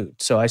cook food.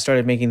 So I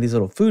started making these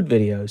little food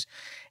videos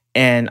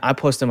and I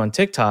post them on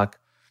TikTok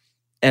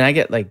and I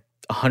get like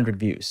 100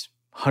 views,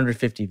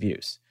 150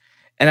 views.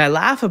 And I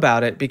laugh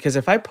about it because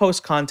if I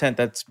post content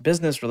that's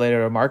business related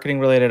or marketing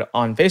related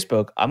on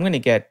Facebook, I'm going to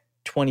get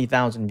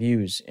 20,000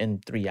 views in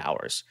 3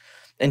 hours.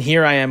 And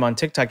here I am on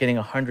TikTok getting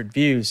 100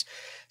 views.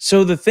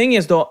 So the thing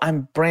is, though,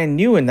 I'm brand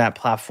new in that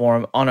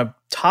platform on a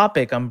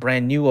topic I'm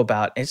brand new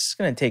about. It's just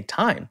going to take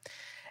time.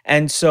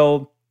 And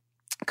so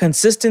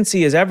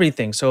consistency is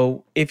everything.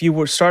 So if you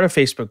were to start a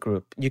Facebook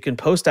group, you can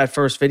post that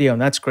first video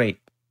and that's great.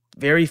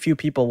 Very few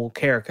people will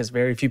care because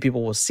very few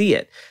people will see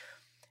it.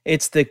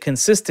 It's the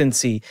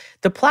consistency.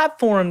 The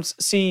platforms,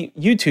 see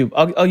YouTube,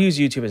 I'll use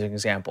YouTube as an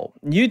example.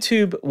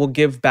 YouTube will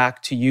give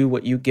back to you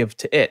what you give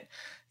to it.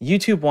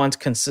 YouTube wants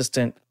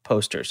consistent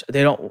posters.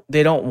 They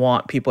don't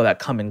want people that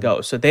come and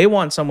go. So they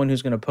want someone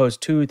who's going to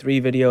post 2,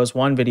 3 videos,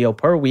 1 video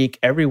per week,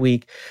 every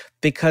week,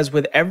 because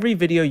with every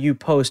video you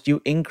post,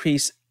 you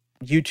increase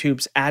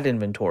YouTube's ad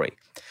inventory.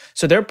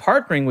 So they're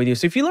partnering with you.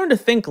 So if you learn to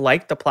think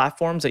like the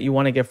platforms that you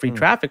want to get free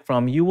traffic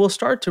from, you will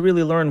start to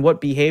really learn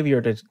what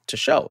behavior to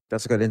show.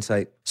 That's a good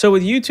insight. So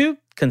with YouTube,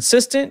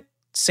 consistent,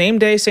 same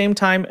day, same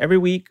time, every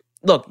week.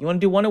 Look, you want to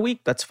do 1 a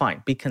week? That's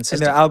fine. Be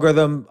consistent. And their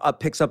algorithm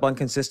picks up on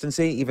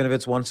consistency, even if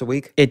it's once a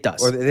week? It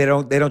does. Or they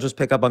don't just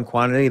pick up on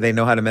quantity, they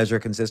know how to measure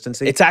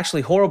consistency? It's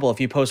actually horrible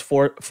if you post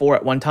four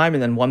at one time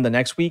and then 1 the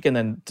next week and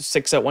then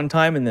 6 at one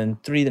time and then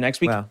 3 the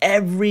next week. Wow.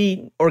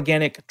 Every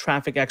organic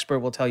traffic expert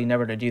will tell you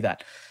never to do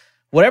that.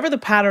 Whatever the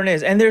pattern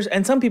is,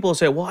 and some people will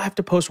say, well, I have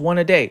to post 1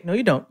 a day. No,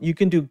 you don't. You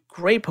can do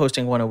great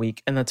posting 1 a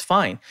week, and that's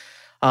fine.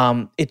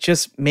 It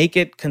just make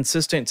it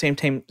consistent,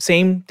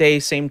 same day,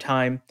 same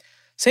time.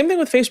 Same thing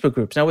with Facebook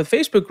groups. Now, with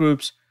Facebook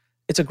groups,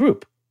 it's a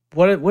group.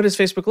 What is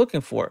Facebook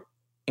looking for?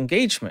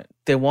 Engagement.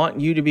 They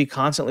want you to be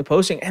constantly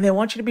posting, and they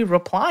want you to be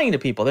replying to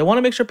people. They want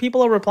to make sure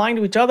people are replying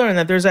to each other and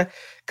that there's a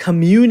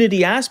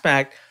community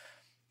aspect.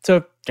 So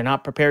if you're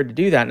not prepared to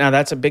do that, now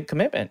that's a big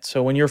commitment.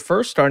 So when you're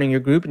first starting your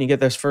group and you get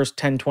those first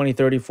 10, 20,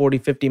 30, 40,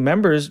 50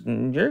 members,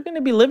 you're going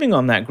to be living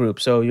on that group.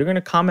 So you're going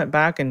to comment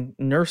back and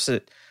nurse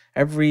it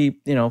every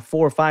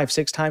 4, 5,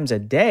 6 times a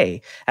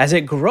day. As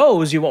it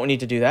grows, you won't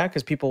need to do that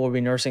because people will be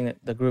nursing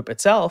the group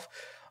itself.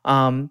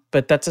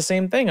 But that's the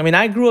same thing. I mean,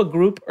 I grew a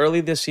group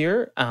early this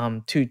year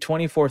to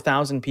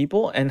 24,000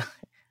 people, and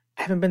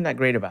I haven't been that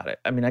great about it.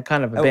 I mean, I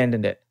kind of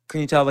abandoned it.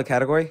 Can you tell the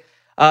category?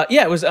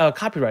 Yeah, it was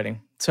copywriting.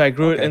 So I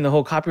grew it in the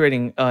whole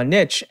copywriting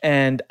niche,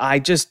 and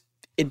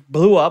it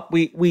blew up.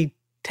 We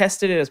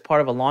tested it as part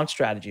of a launch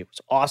strategy. It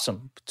was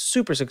awesome,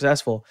 super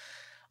successful.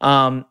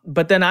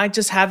 But then I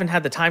just haven't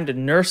had the time to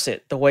nurse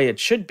it the way it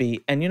should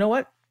be. And you know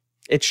what?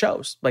 It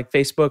shows. Like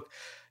Facebook,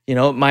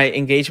 My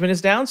engagement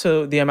is down,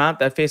 so the amount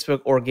that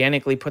Facebook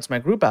organically puts my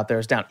group out there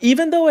is down.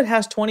 Even though it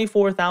has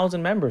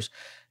 24,000 members,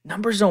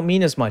 numbers don't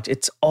mean as much.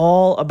 It's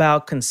all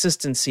about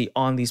consistency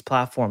on these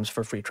platforms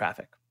for free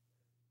traffic.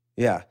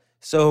 Yeah.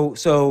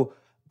 So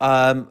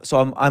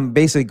I'm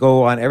basically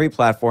go on every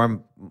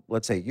platform,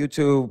 let's say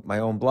YouTube, my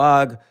own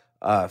blog,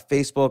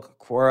 Facebook,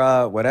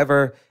 Quora,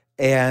 whatever,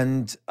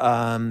 and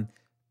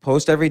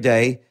post every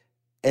day.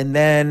 And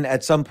then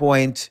at some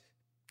point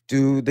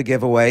do the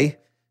giveaway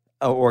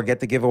or get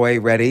the giveaway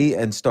ready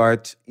and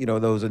start,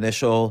 those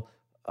initial,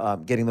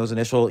 getting those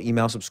initial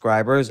email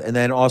subscribers. And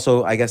then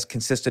also, I guess,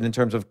 consistent in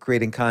terms of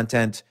creating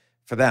content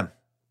for them.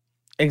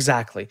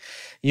 Exactly.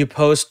 You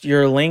post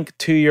your link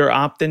to your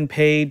opt-in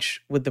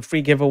page with the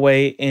free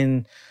giveaway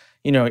in,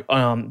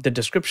 the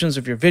descriptions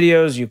of your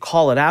videos. You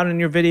call it out in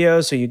your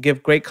videos. So you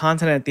give great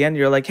content at the end.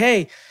 You're like,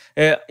 hey,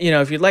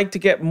 if you'd like to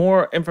get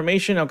more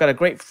information, I've got a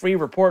great free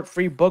report,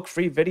 free book,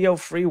 free video,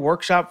 free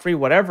workshop, free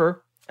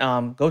whatever.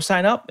 Go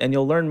sign up and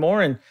you'll learn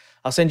more. And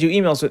I'll send you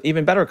emails with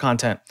even better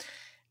content.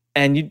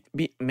 And you'd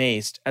be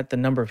amazed at the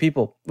number of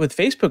people. With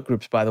Facebook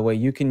groups, by the way,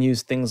 you can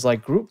use things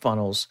like group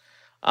funnels.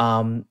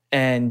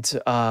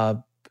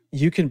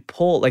 You can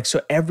pull,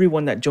 so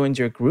everyone that joins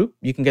your group,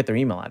 you can get their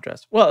email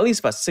address. Well, at least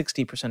about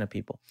 60% of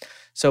people.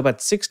 So about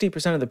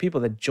 60% of the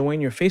people that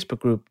join your Facebook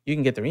group, you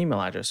can get their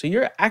email address. So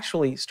you're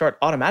actually start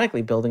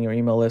automatically building your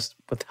email list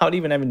without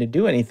even having to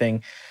do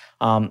anything,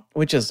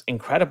 which is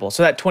incredible.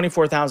 So that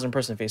 24,000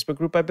 person Facebook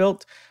group I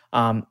built,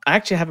 I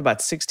actually have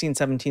about 16,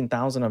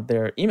 17,000 of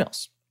their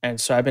emails. And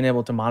so I've been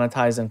able to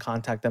monetize and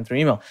contact them through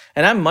email.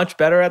 And I'm much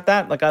better at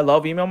that. I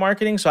love email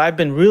marketing. So I've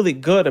been really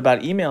good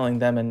about emailing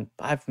them. And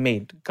I've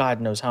made God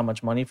knows how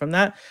much money from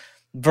that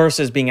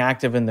versus being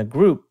active in the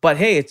group. But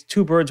hey, it's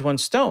two birds, one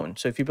stone.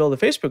 So if you build a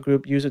Facebook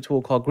group, use a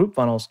tool called Group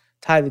Funnels,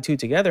 tie the two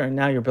together, and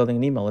now you're building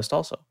an email list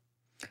also.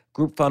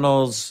 Group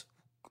Funnels,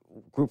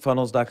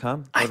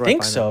 groupfunnels.com? I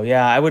think so.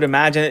 Yeah, I would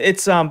imagine.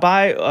 It's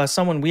by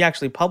someone we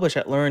actually publish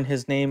at Learn.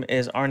 His name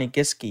is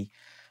Anik.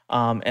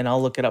 And I'll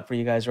look it up for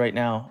you guys right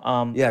now.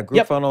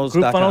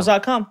 Groupfunnels.com.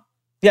 Groupfunnels.com.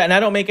 Yeah, and I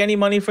don't make any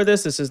money for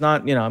this. This is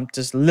not, I'm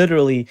just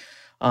literally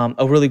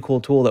a really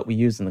cool tool that we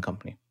use in the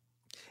company.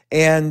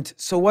 And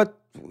so what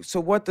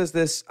does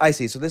this, I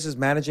see. So this is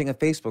managing a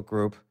Facebook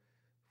group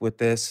with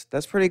this.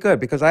 That's pretty good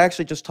because I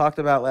actually just talked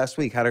about last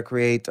week how to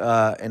create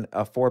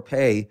a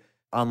for-pay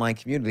online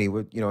community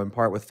with, in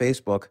part with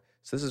Facebook.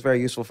 So this is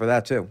very useful for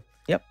that too.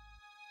 Yep.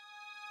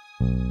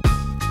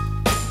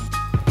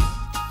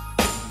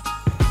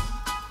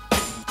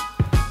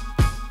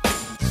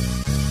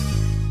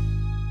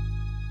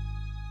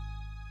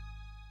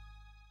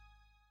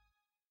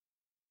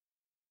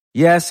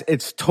 Yes,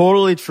 it's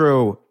totally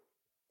true.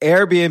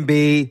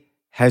 Airbnb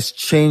has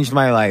changed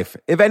my life.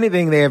 If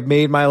anything, they have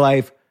made my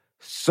life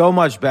so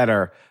much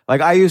better.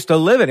 I used to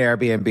live in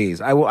Airbnbs.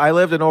 I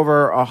lived in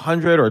over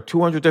 100 or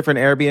 200 different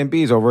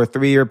Airbnbs over a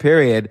 3-year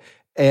period,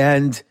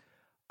 and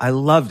I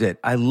loved it.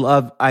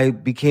 I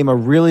became a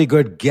really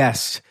good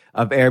guest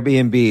of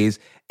Airbnbs,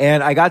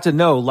 and I got to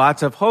know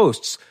lots of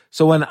hosts.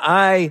 So when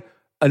I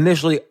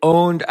initially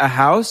owned a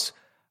house,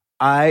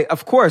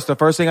 of course, the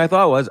first thing I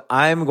thought was,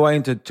 I'm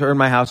going to turn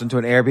my house into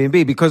an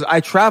Airbnb because I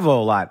travel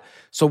a lot.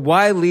 So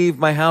why leave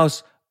my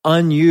house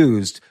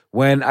unused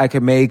when I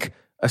can make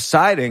a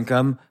side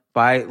income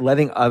by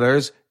letting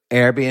others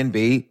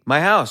Airbnb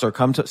my house or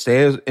come to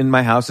stay in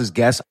my house as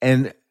guests?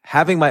 And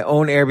having my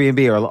own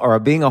Airbnb or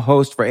being a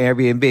host for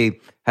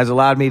Airbnb has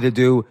allowed me to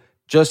do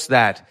just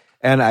that.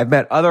 And I've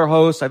met other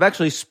hosts. I've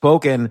actually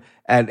spoken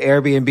at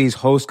Airbnb's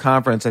host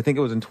conference. I think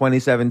it was in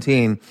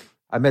 2017.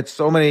 I met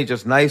so many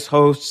just nice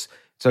hosts.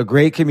 It's a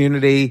great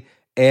community.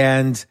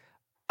 And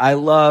I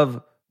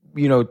love,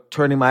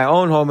 turning my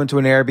own home into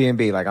an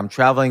Airbnb. I'm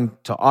traveling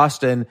to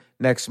Austin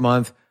next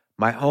month.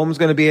 My home's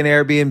going to be an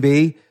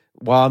Airbnb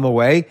while I'm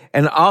away,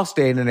 and I'll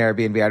stay in an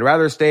Airbnb. I'd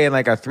rather stay in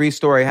a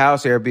 3-story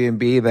house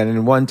Airbnb than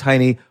in one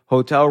tiny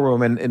hotel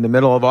room in the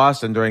middle of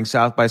Austin during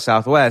South by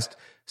Southwest.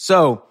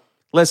 So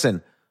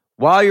listen,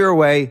 while you're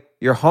away,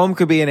 your home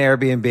could be an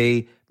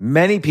Airbnb.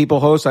 Many people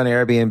host on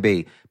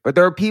Airbnb, but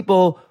there are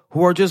people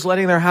who are just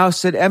letting their house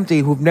sit empty,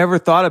 who've never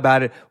thought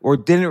about it or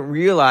didn't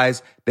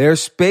realize their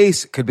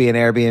space could be an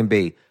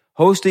Airbnb.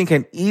 Hosting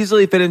can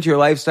easily fit into your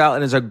lifestyle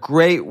and is a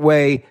great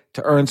way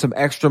to earn some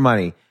extra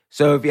money.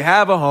 So if you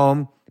have a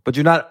home, but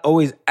you're not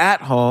always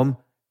at home,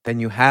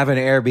 then you have an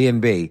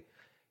Airbnb.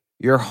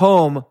 Your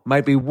home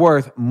might be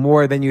worth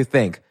more than you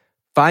think.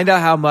 Find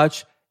out how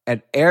much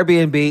at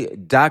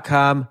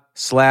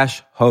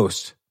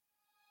airbnb.com/host.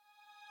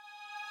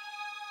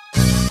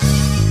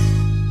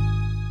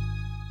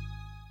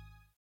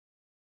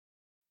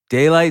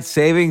 Daylight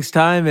savings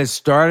time is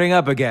starting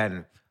up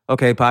again.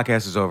 Okay,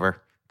 podcast is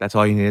over. That's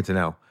all you needed to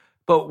know.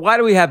 But why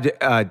do we have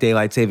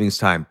daylight savings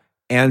time?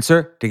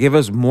 Answer: to give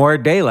us more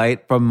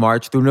daylight from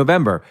March through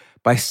November.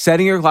 By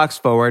setting your clocks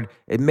forward,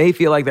 it may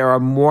feel like there are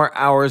more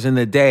hours in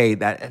the day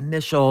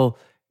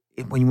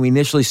when we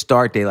initially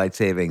start daylight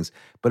savings.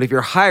 But if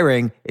you're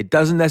hiring, it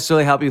doesn't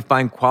necessarily help you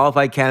find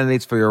qualified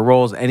candidates for your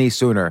roles any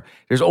sooner.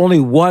 There's only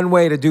one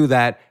way to do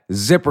that.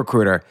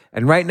 ZipRecruiter.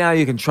 And right now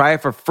you can try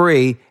it for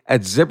free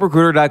at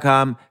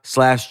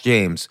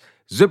ZipRecruiter.com/James.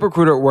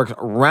 ZipRecruiter works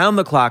around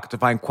the clock to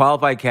find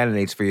qualified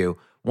candidates for you.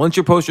 Once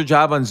you post your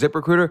job on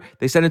ZipRecruiter,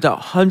 they send it to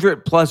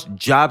 100 plus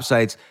job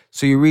sites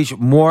so you reach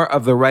more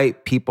of the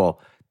right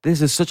people.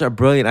 This is such a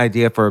brilliant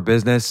idea for a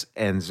business,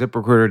 and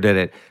ZipRecruiter did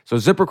it. So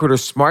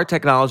ZipRecruiter's smart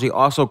technology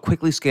also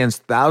quickly scans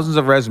thousands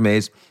of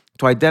resumes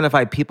to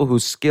identify people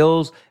whose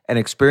skills and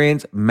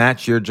experience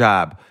match your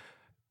job.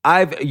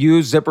 I've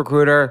used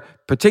ZipRecruiter,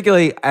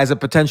 particularly as a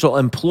potential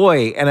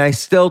employee, and I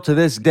still, to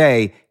this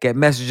day, get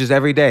messages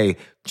every day.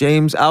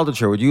 James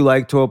Altucher, would you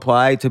like to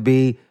apply to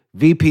be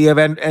VP of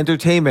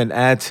Entertainment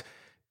at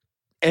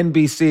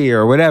NBC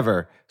or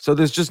whatever? So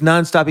there's just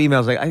nonstop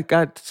emails. Like I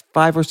got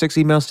 5 or 6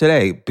 emails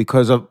today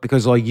because a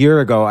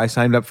year ago I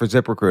signed up for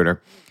ZipRecruiter.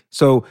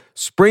 So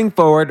spring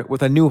forward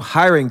with a new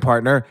hiring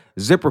partner,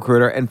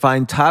 ZipRecruiter, and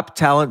find top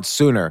talent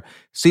sooner.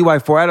 See why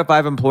 4 out of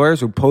 5 employers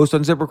who post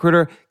on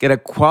ZipRecruiter get a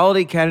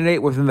quality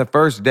candidate within the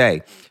first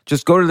day.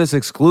 Just go to this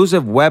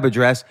exclusive web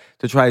address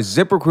to try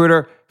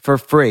ZipRecruiter for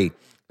free.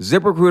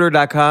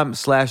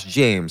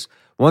 ZipRecruiter.com/James.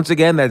 Once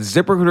again, that's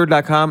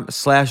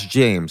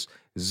ZipRecruiter.com/James.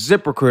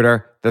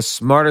 ZipRecruiter, the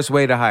smartest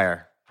way to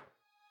hire.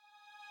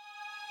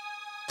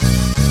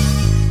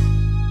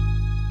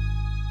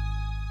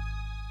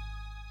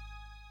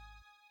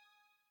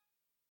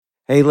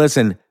 Hey,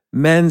 listen,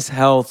 men's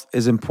health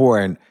is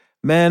important.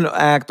 Men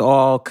act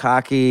all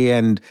cocky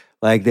and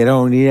like they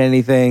don't need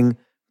anything.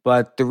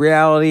 But the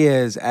reality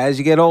is, as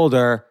you get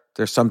older,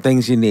 there's some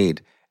things you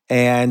need.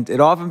 And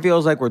it often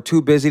feels like we're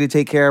too busy to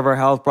take care of our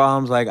health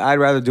problems. Like I'd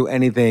rather do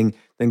anything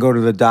than go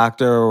to the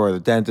doctor or the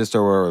dentist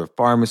or the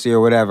pharmacy or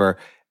whatever.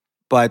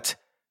 But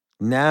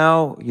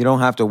now you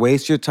don't have to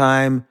waste your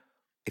time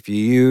if you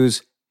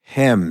use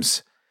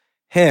Hims.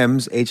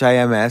 Hims,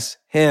 H-I-M-S,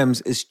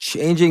 Hims is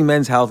changing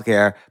men's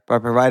healthcare by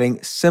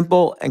providing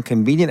simple and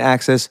convenient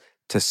access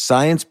to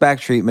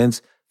science-backed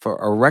treatments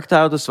for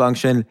erectile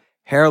dysfunction,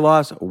 hair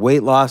loss,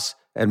 weight loss,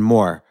 and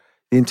more.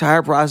 The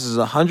entire process is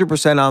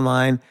 100%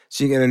 online,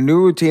 so you get a new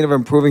routine of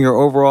improving your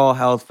overall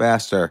health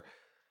faster.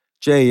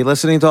 Jay, you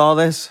listening to all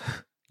this?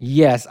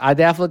 Yes, I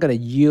definitely gonna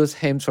use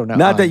Hims from now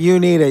Not on. that you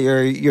need it.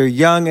 You're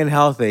young and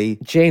healthy.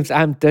 James,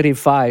 I'm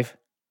 35.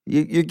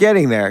 You're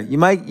getting there. You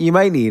might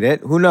need it.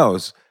 Who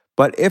knows?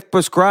 But if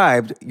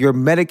prescribed, your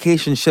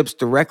medication ships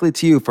directly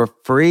to you for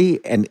free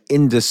and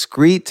in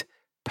discreet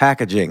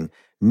packaging.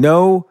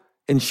 No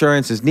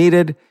insurance is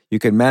needed. You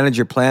can manage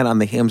your plan on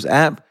the Hims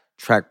app,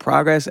 track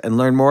progress, and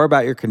learn more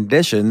about your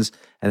conditions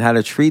and how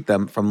to treat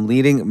them from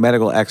leading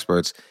medical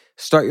experts.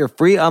 Start your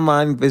free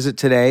online visit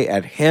today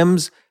at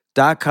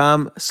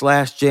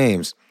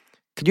hims.com/James.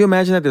 Could you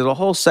imagine that? There's a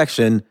whole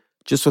section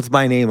just with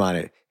my name on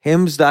it.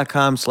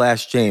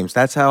 hims.com/James.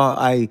 That's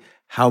how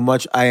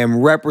much I am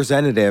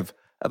representative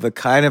of the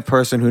kind of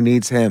person who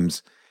needs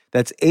Hims.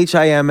 That's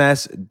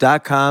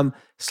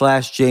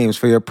HIMS.com/James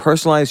for your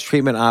personalized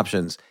treatment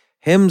options.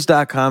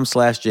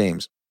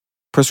 HIMS.com/James.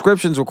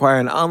 Prescriptions require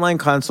an online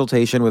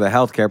consultation with a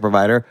healthcare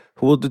provider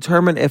who will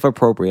determine if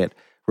appropriate.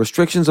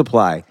 Restrictions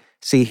apply.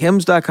 See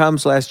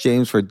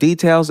HIMS.com/James for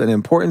details and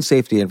important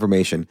safety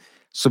information.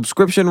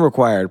 Subscription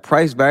required.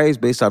 Price varies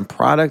based on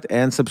product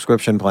and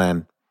subscription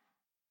plan.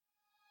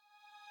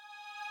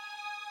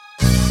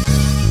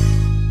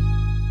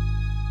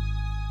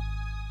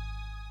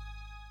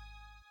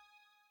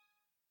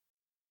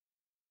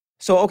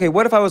 So, okay,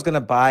 what if I was going to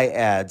buy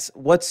ads?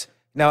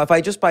 Now, if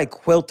I just buy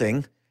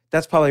quilting,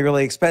 that's probably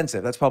really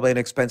expensive. That's probably an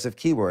expensive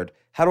keyword.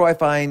 How do I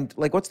find,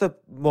 like, what's the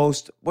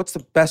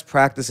best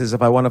practices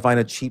if I want to find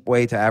a cheap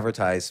way to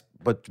advertise,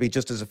 but to be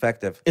just as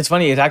effective? It's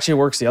funny. It actually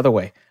works the other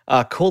way.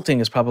 Quilting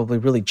is probably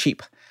really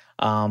cheap.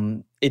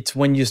 It's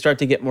when you start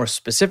to get more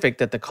specific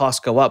that the costs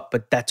go up,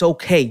 but that's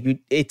okay.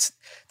 It's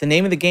the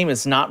name of the game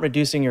is not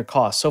reducing your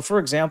costs. So, for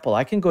example,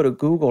 I can go to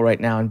Google right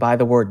now and buy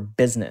the word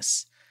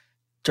business.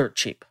 Dirt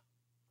cheap.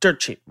 Dirt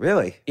cheap.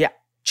 Really? Yeah,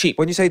 cheap.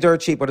 When you say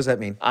dirt cheap, what does that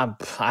mean?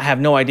 I have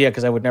no idea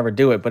because I would never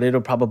do it, but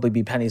it'll probably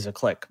be pennies a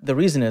click. The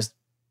reason is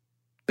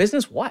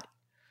business what?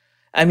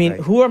 I mean, Right.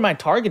 Who am I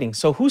targeting?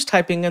 So who's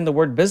typing in the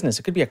word business?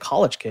 It could be a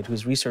college kid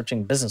who's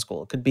researching business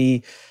school. It could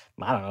be,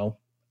 I don't know.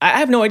 I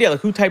have no idea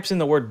like who types in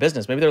the word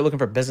business. Maybe they're looking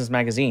for business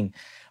magazine.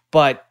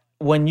 But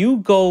when you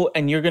go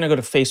and you're going to go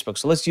to Facebook,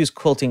 so let's use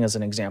quilting as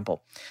an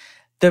example.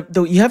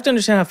 You have to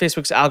understand how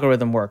Facebook's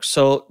algorithm works.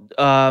 So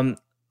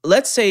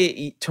let's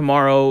say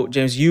tomorrow,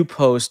 James, you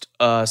post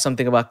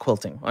something about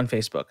quilting on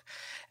Facebook.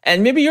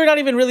 And maybe you're not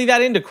even really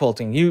that into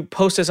quilting. You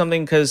posted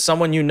something because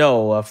someone you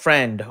know, a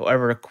friend,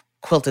 whoever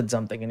quilted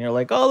something. And you're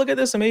like, oh, look at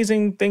this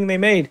amazing thing they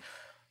made.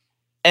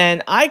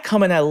 And I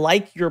come and I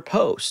like your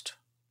post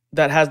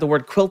that has the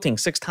word quilting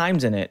 6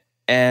 times in it.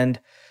 And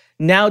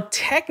now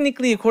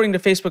technically, according to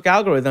Facebook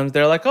algorithms,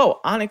 they're like, oh,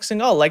 Anik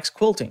Singal likes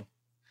quilting.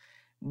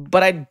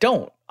 But I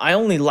don't. I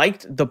only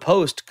liked the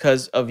post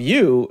because of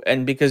you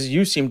and because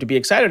you seem to be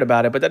excited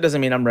about it, but that doesn't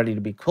mean I'm ready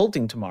to be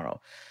quilting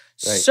tomorrow.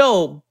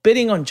 So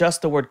bidding on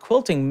just the word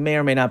quilting may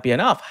or may not be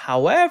enough.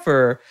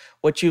 However,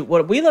 what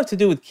we love to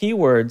do with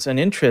keywords and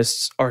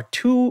interests are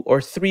 2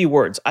 or 3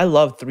 words. I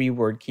love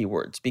 3-word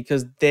keywords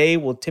because they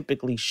will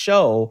typically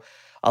show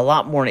a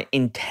lot more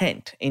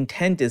intent.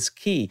 Intent is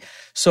key.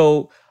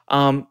 So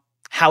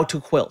how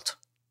to quilt.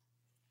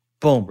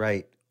 Boom.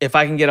 Right. If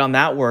I can get on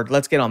that word,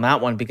 let's get on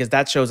that one because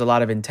that shows a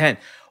lot of intent.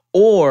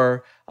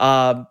 Or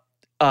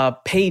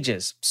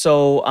pages.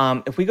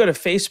 So if we go to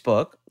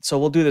Facebook, so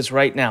we'll do this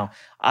right now.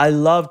 I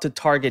love to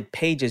target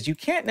pages. You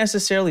can't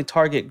necessarily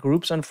target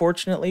groups,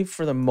 unfortunately,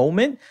 for the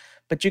moment,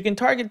 but you can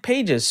target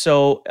pages.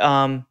 So,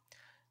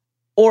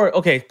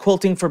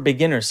 quilting for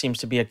beginners seems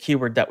to be a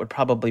keyword that would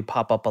probably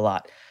pop up a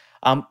lot.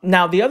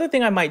 Now, the other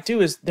thing I might do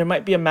is there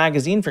might be a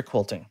magazine for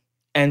quilting.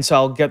 And so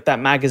I'll get that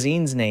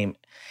magazine's name.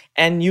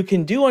 And you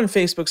can do on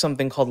Facebook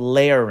something called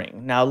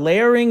layering. Now,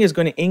 layering is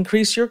going to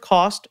increase your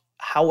cost.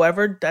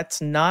 However,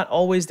 that's not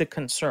always the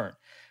concern.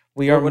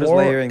 We are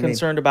more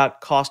concerned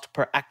about cost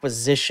per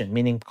acquisition,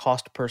 meaning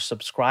cost per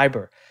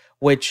subscriber,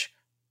 which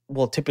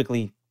will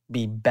typically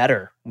be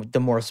better the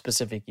more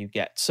specific you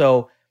get.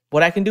 So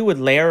what I can do with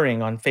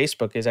layering on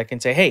Facebook is I can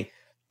say, hey,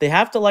 they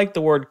have to like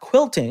the word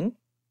quilting,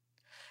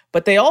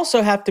 but they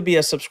also have to be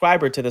a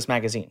subscriber to this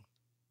magazine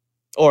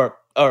or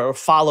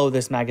follow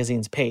this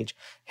magazine's page.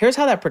 Here's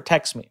how that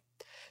protects me.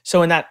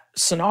 So in that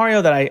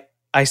scenario that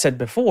I said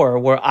before,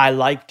 where I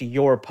liked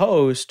your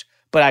post,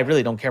 but I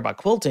really don't care about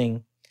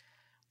quilting,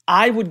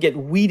 I would get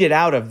weeded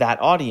out of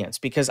that audience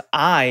because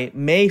I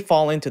may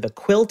fall into the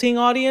quilting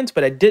audience,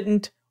 but I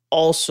didn't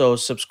also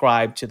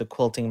subscribe to the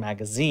quilting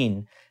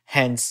magazine.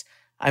 Hence,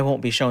 I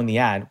won't be shown the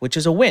ad, which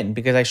is a win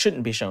because I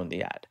shouldn't be shown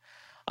the ad.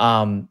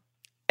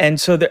 And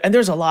so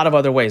there's a lot of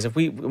other ways.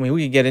 We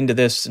could get into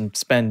this and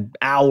spend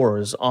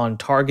hours on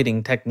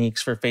targeting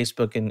techniques for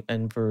Facebook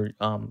and for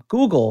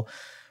Google,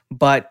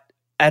 but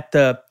at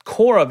the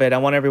core of it, I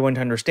want everyone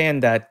to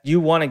understand that you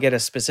want to get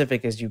as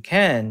specific as you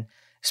can,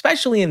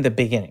 especially in the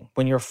beginning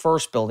when you're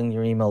first building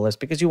your email list,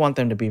 because you want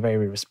them to be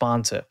very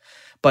responsive.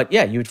 But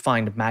yeah, you'd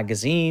find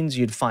magazines,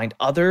 you'd find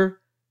other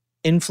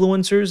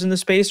influencers in the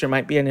space. There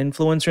might be an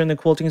influencer in the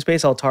quilting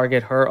space. I'll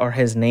target her or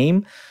his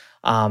name.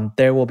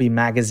 There will be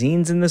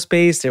magazines in the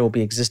space. There will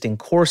be existing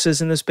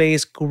courses in the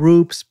space,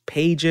 groups,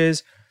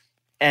 pages,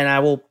 and I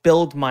will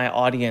build my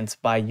audience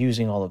by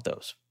using all of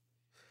those.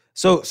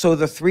 So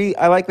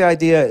I like the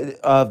idea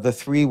of the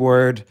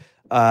 3-word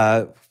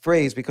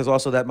phrase because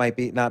also that might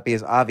not be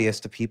as obvious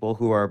to people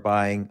who are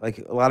buying. Like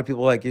a lot of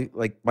people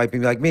might be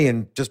like me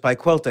and just buy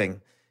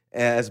quilting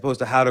as opposed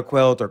to how to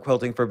quilt or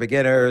quilting for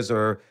beginners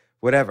or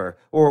whatever,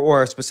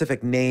 or a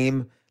specific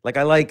name. Like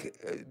I like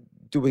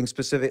doing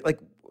specific, like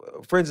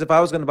for instance, if I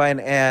was going to buy an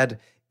ad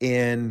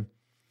in,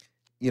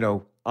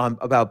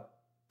 about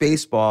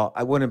baseball,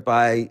 I wouldn't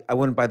buy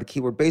the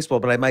keyword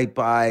baseball, but I might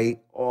buy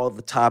all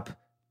the top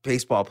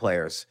baseball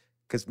players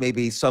because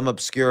maybe some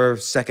obscure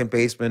second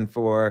baseman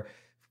for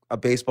a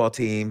baseball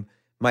team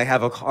might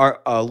have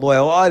a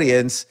loyal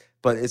audience,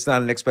 but it's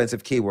not an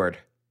expensive keyword.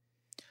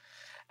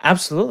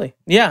 Absolutely.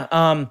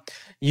 Yeah.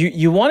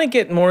 You want to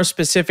get more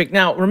specific.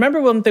 Now,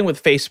 remember one thing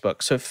with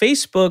Facebook. So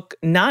Facebook,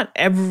 not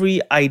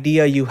every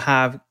idea you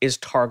have is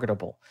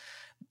targetable.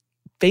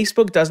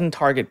 Facebook doesn't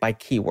target by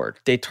keyword.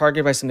 They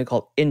target by something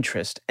called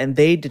interest, and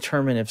they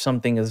determine if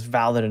something is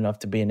valid enough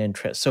to be an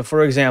interest. So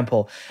for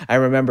example, I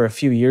remember a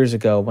few years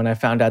ago when I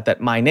found out that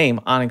my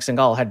name, Anik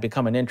Singal, had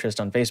become an interest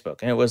on Facebook.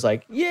 And it was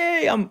like,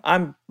 yay,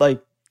 I'm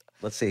like,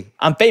 let's see,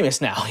 I'm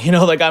famous now,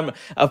 like I'm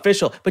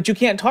official. But you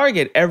can't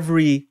target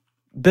every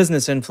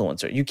business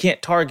influencer. You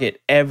can't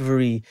target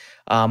every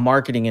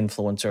marketing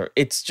influencer.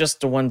 It's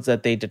just the ones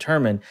that they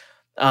determine.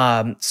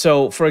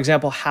 So for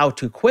example, how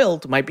to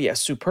quilt might be a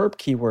superb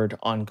keyword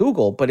on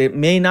Google, but it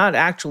may not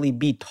actually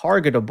be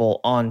targetable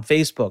on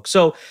Facebook.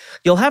 So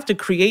you'll have to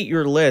create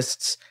your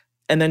lists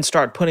and then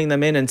start putting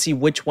them in and see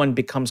which one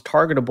becomes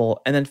targetable.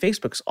 And then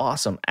Facebook's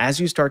awesome. As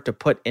you start to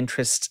put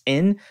interests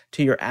in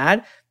to your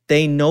ad,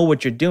 they know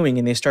what you're doing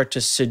and they start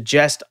to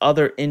suggest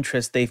other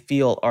interests they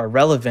feel are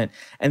relevant,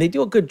 and they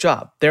do a good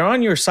job. They're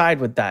on your side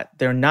with that.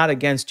 They're not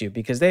against you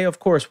because they, of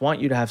course,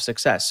 want you to have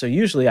success. So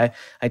usually I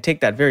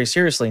take that very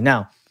seriously.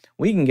 Now,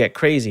 we can get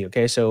crazy,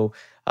 okay? So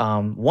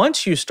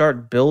once you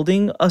start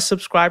building a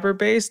subscriber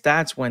base,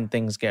 that's when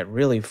things get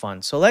really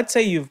fun. So let's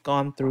say you've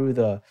gone through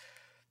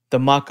the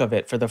muck of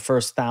it for the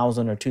first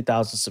 1,000 or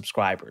 2,000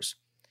 subscribers.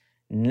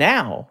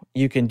 Now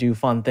you can do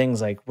fun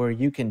things like where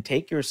you can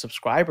take your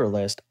subscriber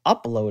list,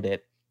 upload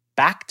it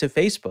back to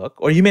Facebook,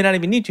 or you may not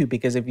even need to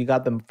because if you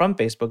got them from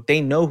Facebook, they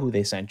know who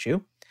they sent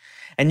you.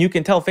 And you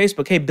can tell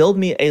Facebook, hey, build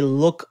me a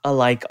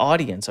look-alike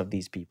audience of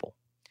these people.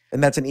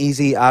 And that's an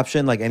easy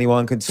option. Like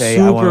anyone could say,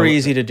 super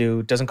easy to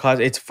do. Doesn't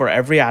cost, it's for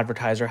every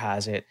advertiser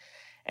has it.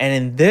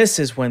 And this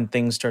is when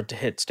things start to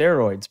hit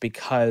steroids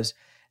because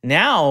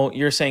now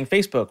you're saying,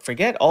 Facebook,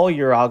 forget all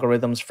your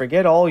algorithms,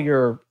 forget all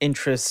your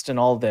interests and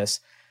all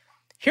this.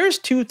 Here's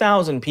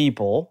 2,000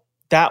 people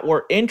that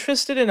were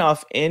interested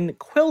enough in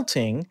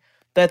quilting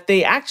that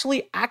they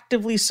actually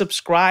actively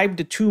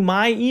subscribed to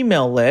my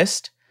email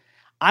list.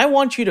 I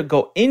want you to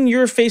go in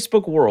your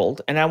Facebook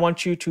world and I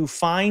want you to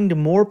find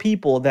more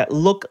people that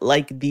look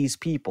like these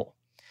people.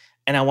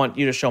 And I want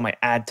you to show my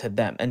ad to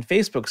them. And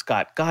Facebook's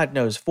got, God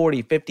knows,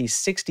 40, 50,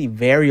 60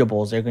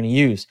 variables they're going to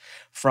use,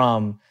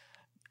 from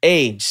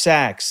age,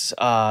 sex,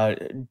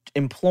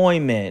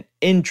 employment,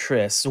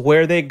 interests,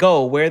 where they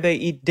go, where they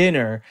eat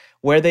dinner,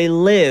 where they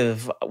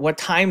live, what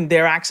time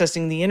they're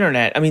accessing the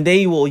internet. I mean,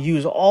 they will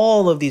use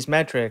all of these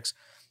metrics.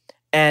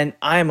 And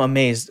I'm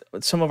amazed.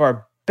 Some of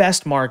our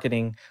best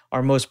marketing,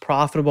 our most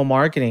profitable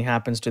marketing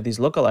happens to these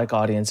lookalike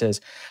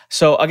audiences.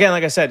 So again,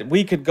 like I said,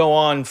 we could go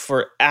on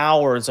for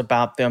hours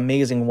about the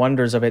amazing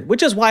wonders of it,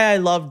 which is why I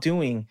love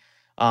doing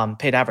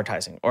paid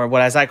advertising, or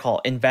what as I call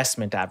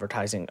investment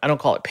advertising. I don't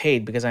call it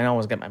paid because I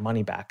always get my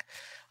money back.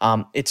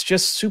 It's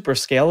just super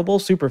scalable,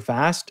 super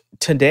fast.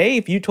 Today,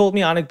 if you told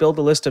me, Anik, build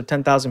a list of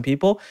 10,000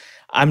 people,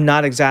 I'm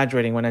not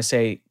exaggerating when I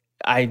say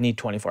I need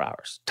 24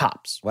 hours,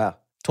 tops. Wow.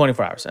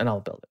 24 hours, and I'll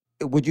build it.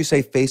 Would you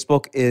say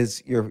Facebook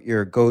is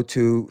your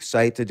go-to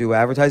site to do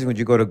advertising? Would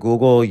you go to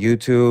Google,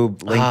 YouTube,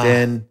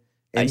 LinkedIn,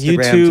 Instagram,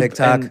 YouTube,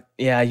 TikTok?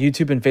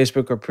 YouTube and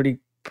Facebook are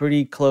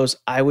pretty close.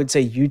 I would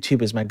say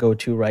YouTube is my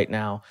go-to right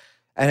now.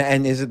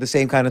 And is it the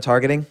same kind of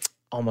targeting?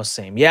 Almost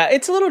same. Yeah,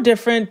 it's a little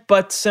different,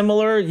 but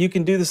similar. You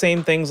can do the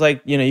same things,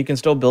 like, you can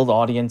still build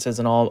audiences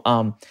and all.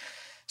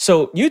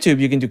 So YouTube,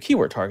 you can do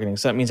keyword targeting.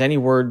 So that means any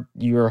word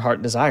your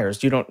heart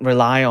desires. You don't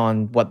rely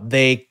on what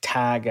they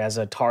tag as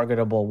a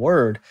targetable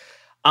word.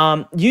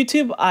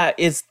 YouTube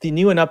is the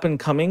new and up and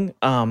coming.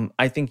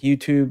 I think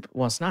YouTube,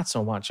 well, it's not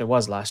so much. It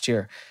was last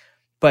year.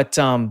 But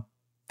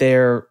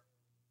they're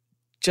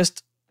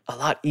just a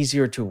lot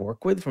easier to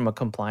work with from a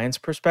compliance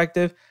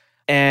perspective.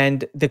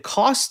 And the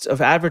cost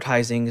of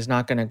advertising is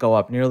not going to go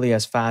up nearly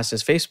as fast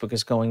as Facebook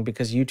is going,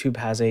 because YouTube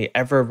has a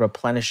ever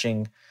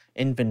replenishing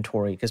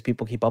inventory because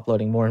people keep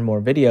uploading more and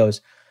more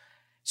videos.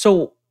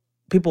 So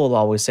people will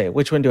always say,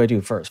 which one do I do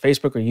first,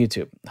 Facebook or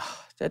YouTube?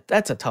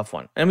 That's a tough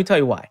one. And let me tell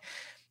you why.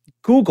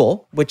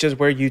 Google, which is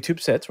where YouTube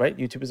sits, right?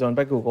 YouTube is owned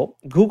by Google.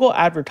 Google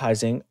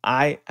advertising,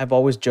 I have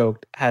always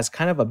joked, has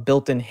kind of a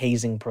built-in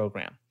hazing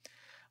program,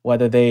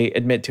 whether they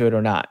admit to it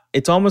or not.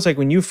 It's almost like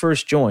when you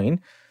first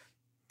join,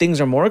 things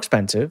are more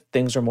expensive,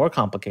 things are more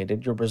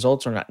complicated, your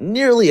results are not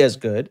nearly as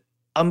good,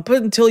 but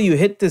until you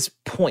hit this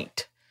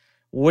point,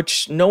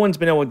 which no one's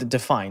been able to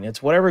define.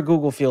 It's whatever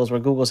Google feels, where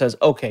Google says,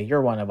 okay,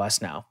 you're one of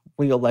us now.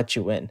 We'll let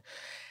you in.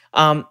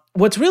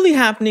 What's really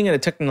happening at a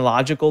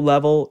technological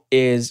level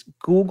is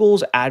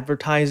Google's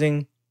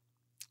advertising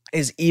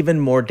is even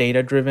more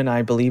data-driven,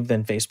 I believe,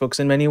 than Facebook's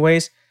in many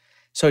ways.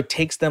 So it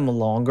takes them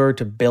longer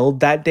to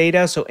build that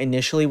data. So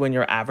initially when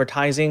you're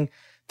advertising,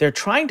 they're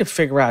trying to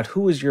figure out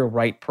who is your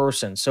right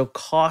person. So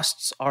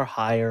costs are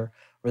higher,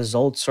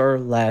 results are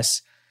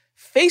less.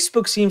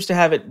 Facebook seems to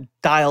have it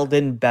dialed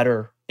in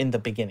better in the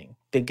beginning.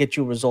 They get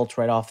you results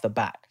right off the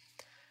bat.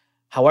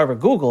 However,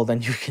 Google,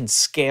 then you can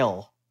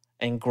scale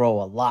and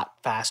grow a lot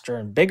faster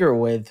and bigger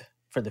with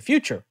for the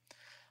future.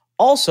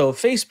 Also,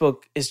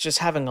 Facebook is just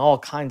having all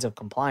kinds of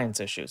compliance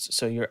issues.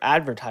 So your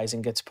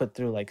advertising gets put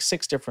through like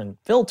 6 different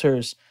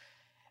filters,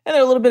 and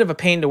they're a little bit of a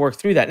pain to work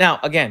through that. Now,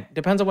 again,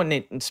 depends on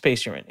what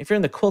space you're in. If you're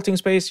in the quilting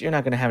space, you're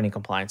not going to have any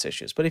compliance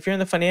issues. But if you're in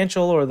the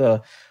financial or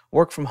the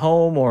work from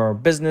home or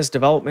business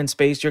development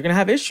space, you're going to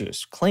have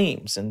issues,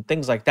 claims, and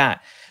things like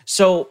that.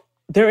 So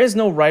there is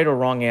no right or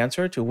wrong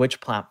answer to which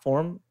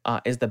platform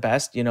is the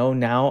best.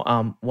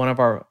 Now one of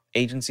our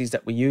agencies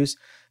that we use,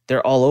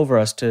 they're all over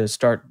us to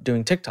start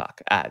doing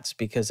TikTok ads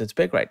because it's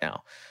big right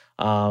now.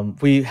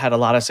 We had a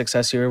lot of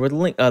success here with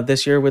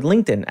this year with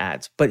LinkedIn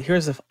ads. But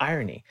here's the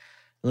irony.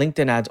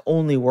 LinkedIn ads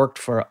only worked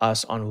for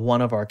us on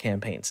one of our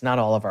campaigns, not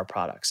all of our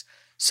products.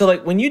 So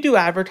like when you do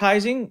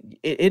advertising,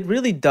 it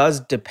really does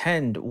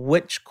depend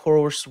which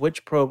course,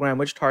 which program,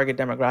 which target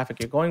demographic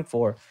you're going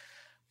for.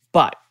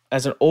 But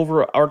as an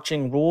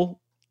overarching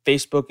rule,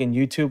 Facebook and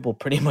YouTube will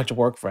pretty much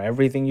work for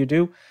everything you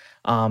do.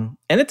 And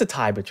it's a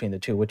tie between the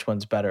two, which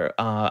one's better.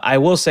 I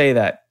will say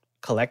that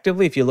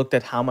collectively, if you looked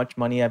at how much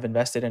money I've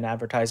invested in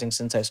advertising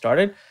since I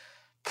started,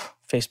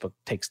 Facebook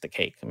takes the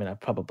cake. I mean, I've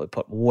probably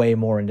put way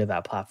more into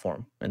that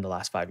platform in the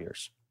last 5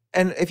 years.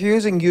 And if you're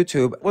using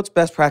YouTube, what's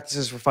best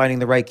practices for finding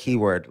the right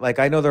keyword? Like,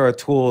 I know there are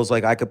tools,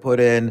 like I could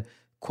put in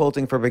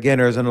quilting for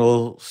beginners and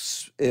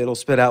it'll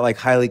spit out like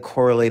highly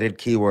correlated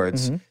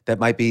keywords that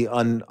might be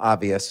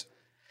unobvious.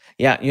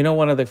 Yeah,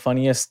 one of the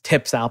funniest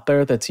tips out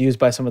there that's used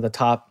by some of the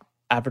top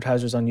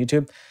advertisers on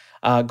YouTube,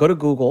 go to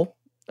Google.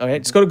 Okay,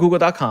 just go to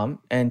google.com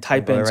and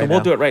type in. So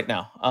we'll do it right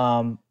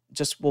now.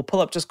 We'll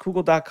pull up just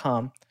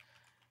google.com.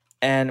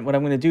 And what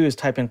I'm going to do is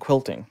type in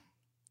quilting.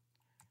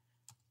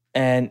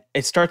 And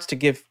it starts to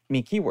give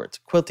me keywords: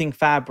 quilting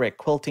fabric,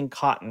 quilting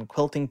cotton,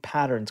 quilting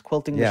patterns,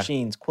 quilting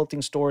machines,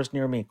 quilting stores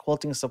near me,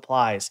 quilting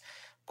supplies,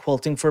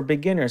 quilting for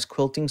beginners,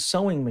 quilting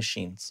sewing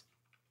machines.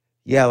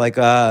 Yeah, like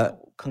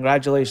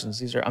congratulations,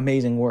 these are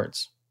amazing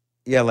words.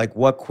 Yeah, like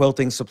what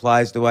quilting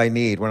supplies do I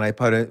need? When I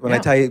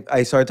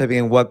started typing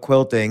in what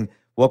quilting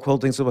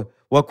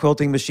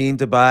machine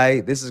to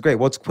buy. This is great.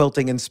 What's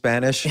quilting in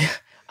Spanish?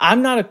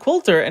 I'm not a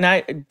quilter, and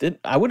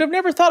I would have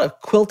never thought of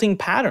quilting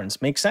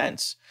patterns. Makes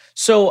sense.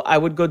 So I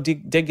would go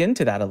dig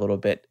into that a little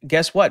bit.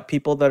 Guess what?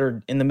 People that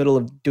are in the middle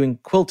of doing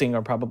quilting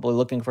are probably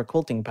looking for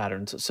quilting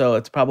patterns. So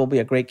it's probably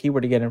a great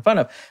keyword to get in front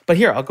of. But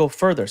here, I'll go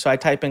further. So I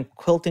type in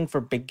quilting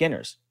for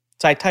beginners.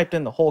 So I typed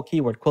in the whole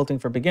keyword quilting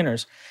for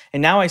beginners.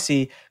 And now I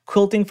see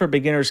quilting for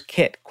beginners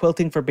kit,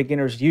 quilting for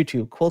beginners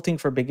YouTube, quilting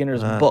for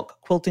beginners book,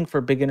 quilting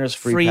for beginners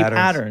free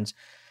patterns.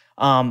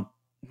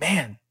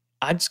 Man,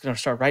 I'm just going to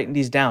start writing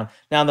these down.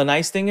 Now, the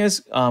nice thing is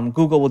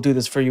Google will do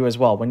this for you as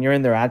well. When you're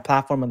in their ad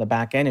platform on the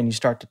back end and you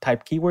start to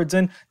type keywords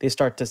in, they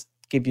start to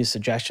give you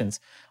suggestions.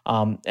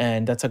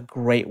 And that's a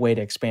great way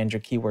to expand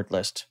your keyword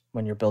list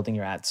when you're building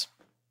your ads.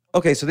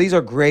 Okay, so these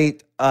are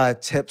great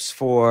tips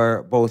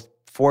for both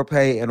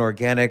foreplay and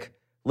organic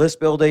list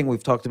building.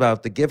 We've talked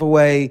about the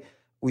giveaway.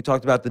 We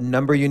talked about the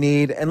number you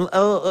need. And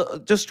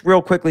just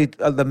real quickly,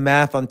 the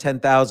math on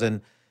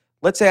 10,000.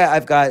 Let's say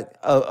I've got,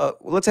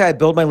 let's say I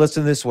build my list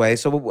in this way.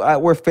 So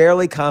we're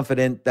fairly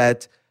confident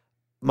that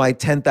my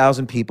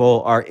 10,000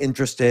 people are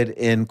interested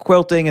in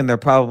quilting, and they're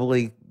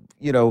probably,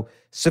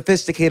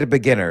 sophisticated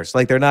beginners.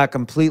 Like they're not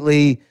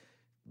completely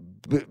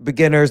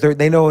beginners.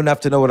 They know enough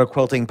to know what a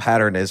quilting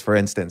pattern is, for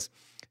instance.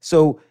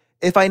 So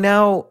if I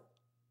now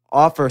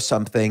offer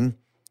something,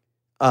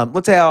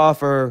 let's say I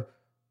offer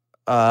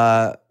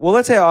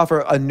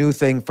a new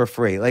thing for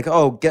free. Like,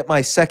 get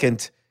my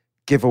second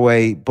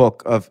giveaway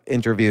book of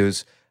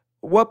interviews.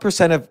 What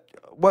percentage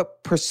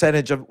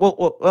of,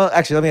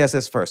 actually, let me ask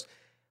this first.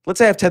 Let's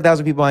say I have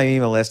 10,000 people on my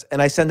email list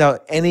and I send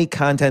out any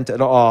content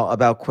at all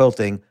about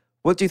quilting.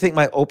 What do you think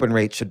my open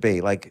rate should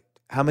be? Like,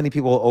 how many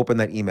people will open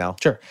that email?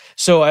 Sure.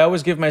 So I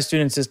always give my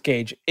students this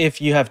gauge.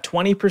 If you have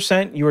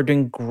 20%, you are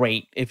doing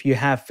great. If you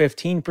have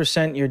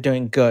 15%, you're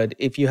doing good.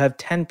 If you have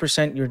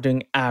 10%, you're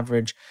doing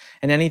average.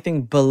 And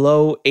anything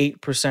below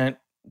 8%,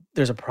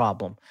 there's a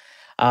problem.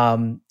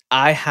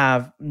 I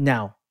have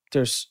now,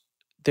 this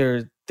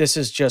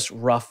is just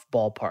rough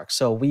ballpark.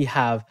 So we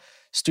have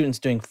students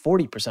doing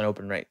 40%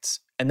 open rates,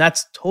 and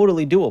that's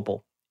totally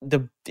doable.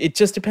 It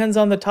just depends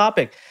on the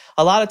topic.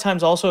 A lot of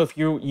times also, if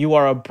you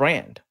are a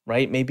brand,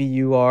 right? Maybe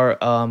you are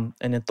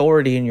an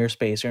authority in your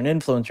space or an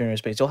influencer in your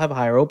space, you'll have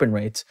higher open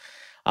rates.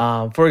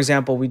 For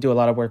example, we do a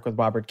lot of work with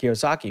Robert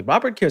Kiyosaki.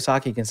 Robert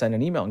Kiyosaki can send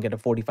an email and get a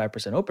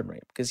 45% open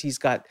rate because he's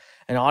got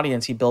an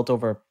audience he built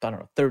over,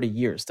 30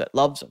 years that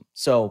loves him.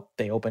 So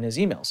they open his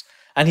emails,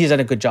 and he's done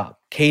a good job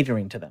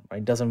catering to them,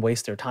 right? Doesn't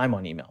waste their time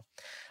on email.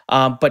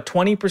 But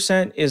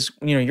 20% is,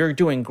 you're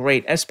doing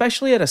great,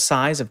 especially at a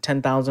size of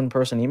 10,000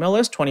 person email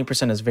list.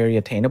 20% is very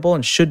attainable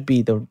and should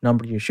be the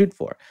number you shoot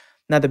for.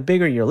 Now, the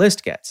bigger your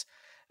list gets,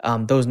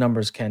 those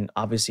numbers can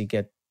obviously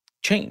get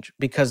changed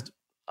because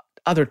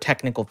other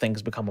technical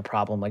things become a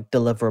problem like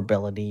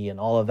deliverability and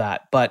all of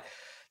that. But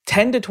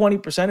 10 to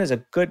 20% is a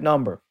good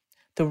number.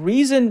 The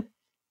reason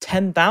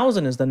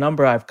 10,000 is the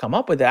number I've come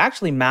up with, it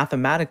actually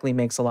mathematically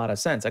makes a lot of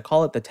sense. I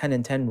call it the 10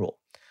 and 10 rule.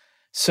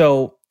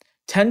 So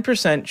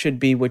 10% should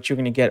be what you're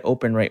going to get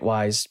open rate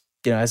wise,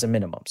 as a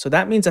minimum. So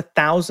that means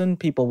 1,000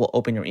 people will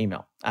open your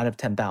email out of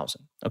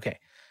 10,000. Okay.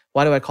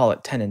 Why do I call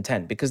it 10 and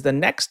 10? Because the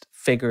next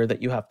figure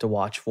that you have to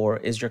watch for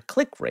is your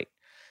click rate.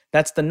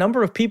 That's the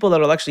number of people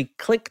that will actually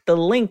click the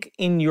link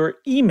in your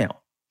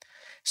email.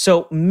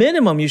 So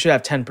minimum, you should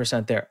have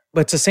 10% there.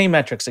 But it's the same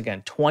metrics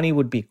again. 20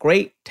 would be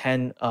great.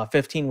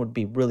 15 would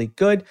be really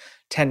good.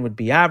 10 would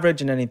be average.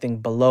 And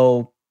anything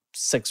below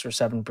 6 or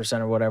 7%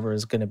 or whatever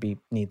is going to be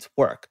needs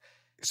work.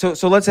 So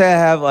let's say I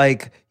have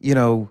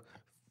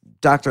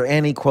Dr.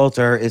 Anik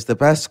Quilter is the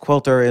best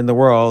quilter in the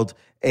world.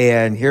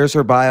 And here's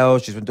her bio.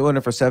 She's been doing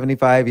it for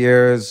 75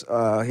 years.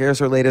 Here's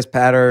her latest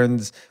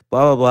patterns,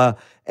 blah, blah,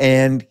 blah.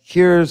 And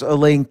here's a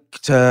link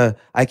to,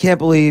 I can't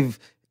believe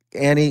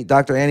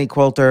Dr. Anik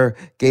Quilter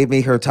gave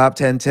me her top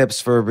 10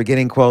 tips for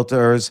beginning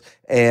quilters.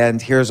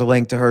 And here's a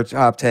link to her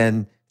top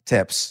 10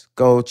 tips.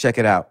 Go check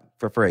it out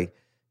for free.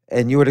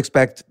 And you would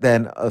expect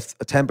then a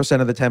 10%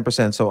 of the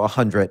 10%, so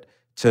 100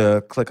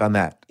 to click on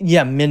that.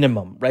 Yeah,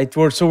 minimum, right?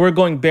 We're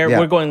going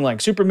we're going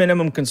like super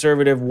minimum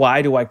conservative.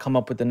 Why do I come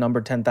up with the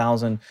number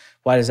 10,000?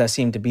 Why does that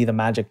seem to be the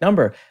magic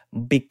number?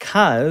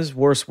 Because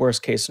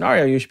worst case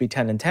scenario, you should be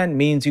 10 and 10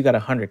 means you got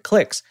 100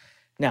 clicks.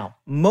 Now,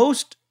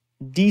 most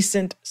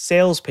decent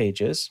sales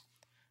pages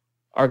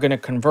are going to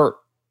convert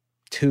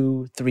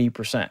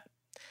 2-3%.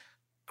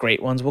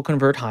 Great ones will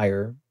convert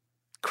higher.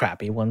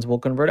 Crappy ones will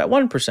convert at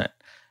 1%.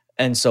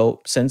 And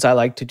so since I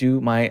like to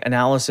do my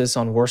analysis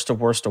on worst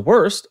of worst of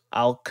worst,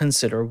 I'll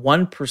consider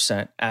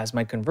 1% as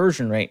my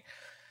conversion rate.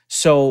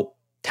 So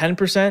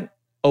 10%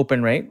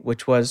 open rate,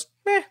 which was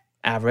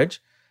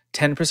average.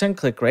 10%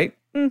 click rate,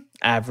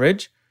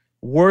 average.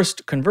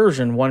 Worst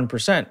conversion,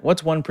 1%.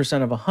 What's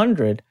 1% of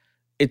 100?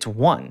 It's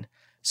 1.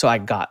 So I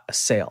got a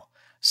sale.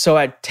 So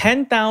at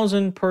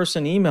 10,000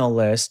 person email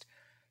list,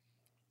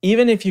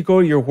 even if you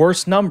go to your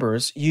worst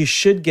numbers, you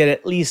should get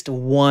at least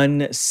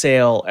one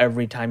sale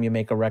every time you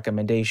make a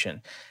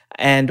recommendation.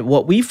 And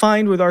what we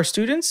find with our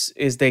students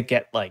is they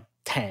get like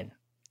 10,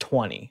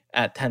 20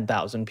 at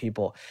 10,000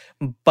 people.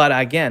 But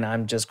again,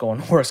 I'm just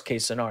going worst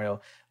case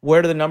scenario.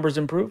 Where do the numbers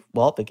improve?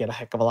 Well, they get a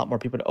heck of a lot more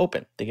people to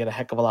open. They get a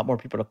heck of a lot more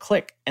people to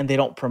click. And they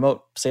don't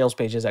promote sales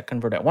pages that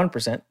convert at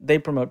 1%. They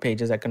promote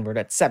pages that convert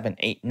at 7,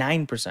 8,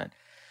 9%.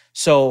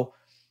 So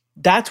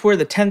that's where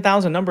the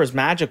 10,000 number is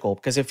magical,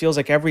 because it feels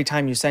like every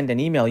time you send an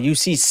email, you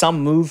see some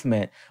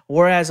movement.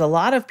 Whereas a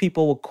lot of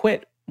people will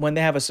quit when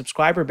they have a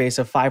subscriber base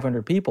of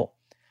 500 people.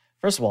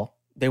 First of all,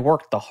 they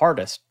worked the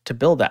hardest to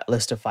build that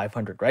list of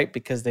 500, right?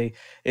 Because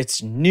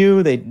it's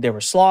new, they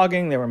were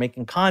slogging, they were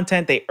making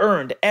content, they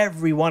earned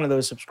every one of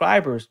those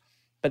subscribers.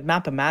 But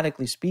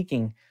mathematically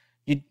speaking,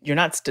 you're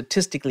not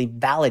statistically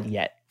valid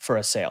yet for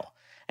a sale.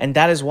 And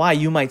that is why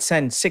you might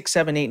send 6,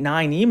 7, 8,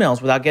 9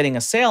 emails without getting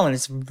a sale, and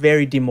it's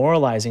very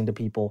demoralizing to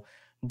people.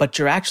 But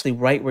you're actually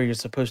right where you're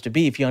supposed to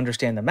be if you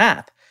understand the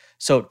math.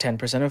 So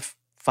 10% of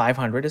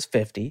 500 is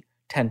 50,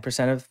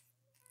 10% of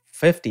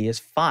 50 is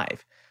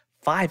 5.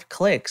 5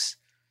 clicks.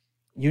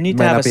 You need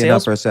to have a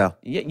sales for a sale.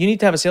 You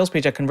need to have a sales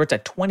page that converts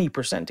at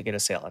 20% to get a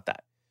sale at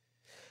that.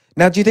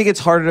 Now, do you think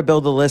it's harder to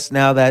build a list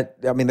now that,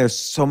 I mean, there's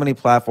so many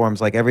platforms,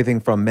 like everything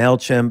from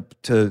MailChimp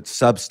to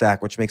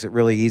Substack, which makes it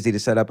really easy to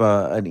set up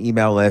an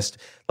email list.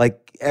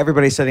 Like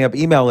everybody's setting up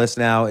email lists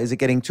now. Is it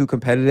getting too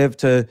competitive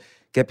to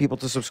get people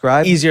to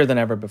subscribe? Easier than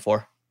ever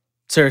before.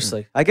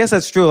 Seriously. I guess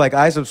that's true. Like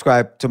I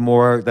subscribe to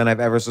more than I've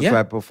ever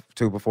subscribed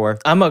to before.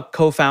 I'm a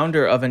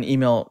co-founder of an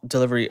email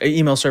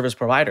service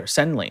provider,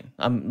 Sendlane.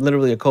 I'm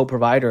literally a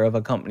co-provider of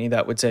a company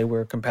that would say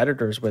we're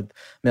competitors with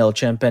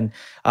MailChimp. And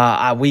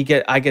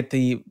I get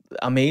the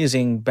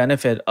amazing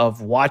benefit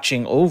of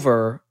watching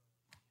over,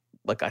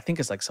 like I think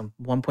it's like some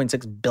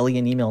 1.6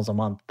 billion emails a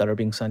month that are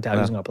being sent out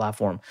using our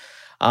platform.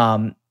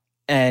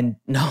 And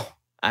no,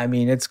 I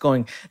mean, that's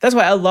why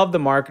I love the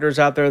marketers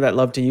out there that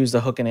love to use the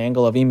hook and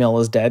angle of email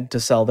is dead to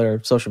sell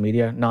their social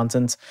media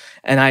nonsense.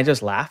 And I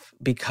just laugh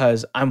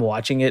because I'm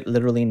watching it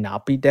literally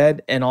not be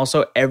dead. And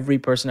also every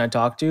person I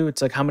talk to,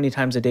 it's like, how many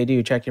times a day do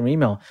you check your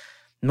email?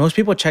 Most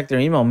people check their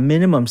email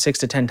minimum 6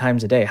 to 10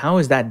 times a day. How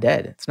is that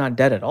dead? It's not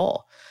dead at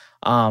all.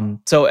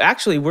 So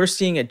actually we're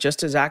seeing it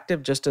just as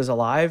active, just as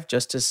alive,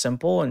 just as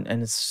simple, and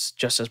it's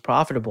just as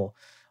profitable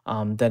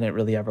than it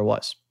really ever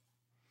was.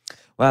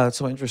 Wow, that's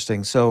so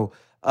interesting. So,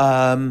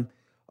 all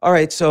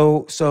right.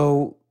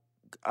 So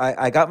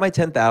I got my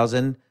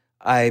 10,000.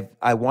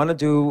 I want to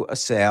do a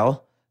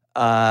sale,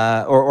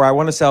 or I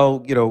want to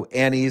sell,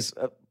 Annie's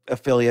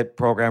affiliate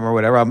program or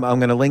whatever. I'm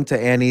going to link to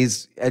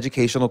Annie's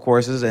educational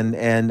courses,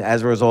 and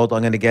as a result,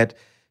 I'm going to get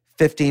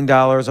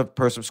 $15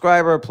 per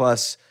subscriber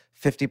plus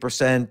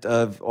 50%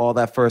 of all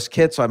that first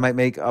kit. So I might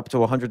make up to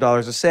 $100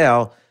 a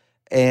sale.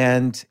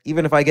 And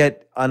even if I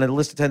get on a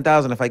list of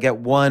 10,000, if I get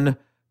one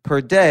per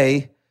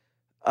day,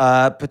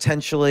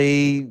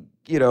 potentially,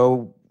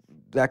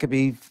 that could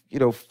be,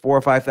 $4,000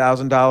 or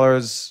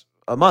 $5,000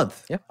 a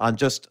month on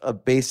just a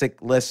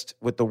basic list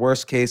with the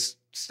worst case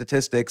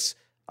statistics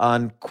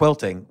on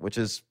quilting, which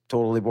is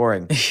totally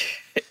boring.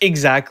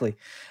 Exactly.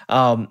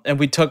 And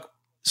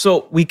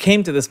we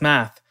came to this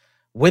math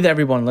with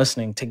everyone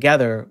listening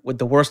together with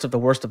the worst of the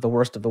worst of the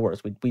worst of the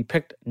worst. We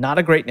picked not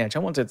a great niche. I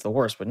won't say it's the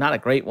worst, but not a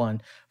great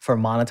one for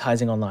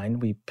monetizing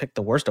online. We picked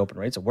the worst open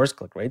rates, the worst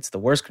click rates, the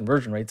worst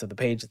conversion rates of the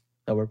page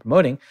that we're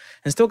promoting,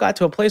 and still got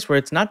to a place where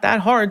it's not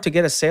that hard to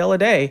get a sale a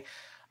day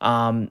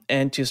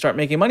and to start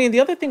making money. And the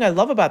other thing I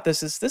love about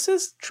this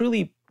is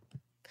truly,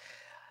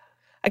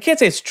 I can't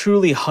say it's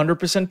truly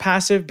 100%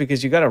 passive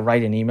because you got to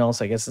write an email.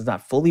 So I guess it's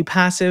not fully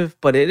passive,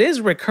 but it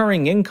is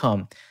recurring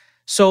income.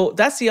 So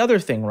that's the other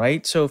thing,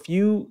 right? So if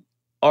you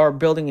are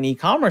building an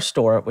e-commerce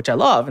store, which I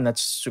love, and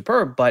that's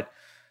superb, but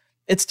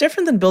it's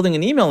different than building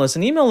an email list.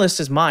 An email list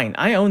is mine.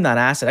 I own that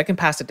asset. I can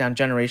pass it down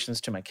generations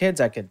to my kids.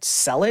 I could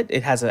sell it.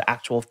 It has an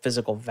actual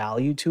physical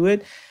value to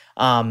it.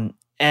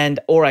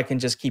 Or I can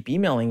just keep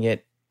emailing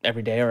it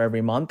every day or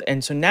every month.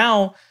 And so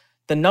now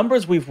the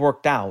numbers we've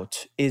worked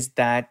out is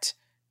that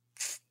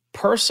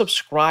per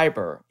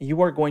subscriber, you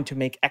are going to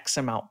make X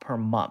amount per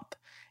month.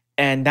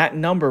 And that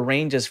number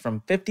ranges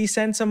from 50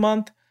 cents a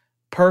month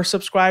per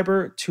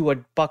subscriber to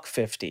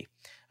 $1.50.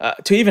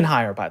 To even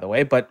higher, by the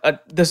way,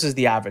 but this is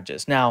the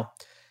averages. Now,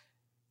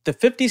 the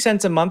 50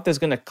 cents a month is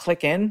going to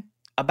click in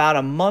about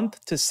a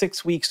month to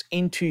 6 weeks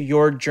into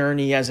your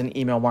journey as an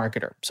email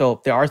marketer.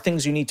 So there are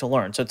things you need to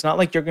learn. So it's not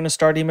like you're going to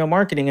start email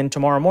marketing and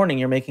tomorrow morning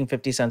you're making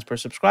 50 cents per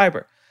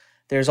subscriber.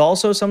 There's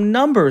also some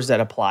numbers that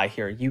apply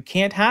here. You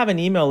can't have an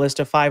email list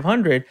of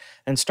 500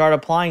 and start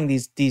applying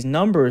these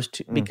numbers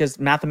because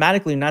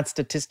mathematically not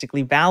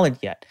statistically valid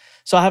yet.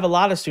 So I have a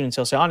lot of students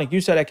who'll say, Anik, you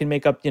said I can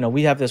make up,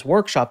 we have this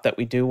workshop that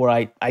we do where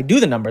I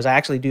do the numbers. I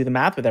actually do the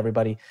math with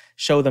everybody,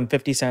 show them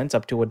 50 cents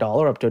up to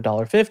 $1, up to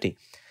 $1.50.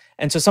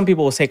 And so some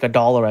people will take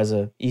 $1 as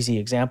an easy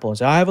example and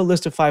say, I have a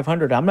list of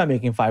 500. I'm not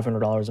making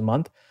 $500 a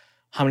month.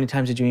 How many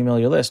times did you email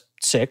your list?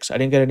 6. I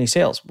didn't get any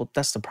sales. Well,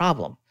 that's the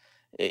problem.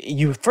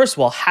 You, first of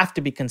all, have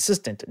to be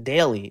consistent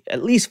daily,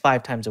 at least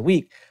 5 times a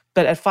week.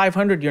 But at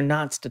 500, you're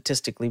not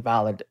statistically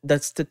valid. The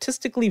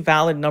statistically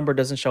valid number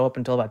doesn't show up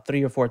until about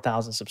 3,000 or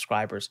 4,000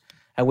 subscribers,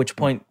 at which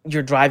point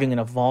you're driving in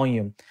a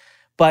volume.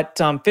 But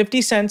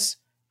 50 cents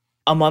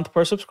a month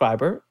per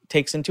subscriber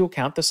takes into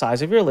account the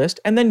size of your list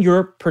and then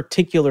your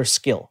particular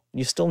skill.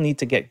 You still need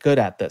to get good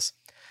at this.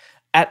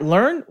 At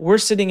Learn, we're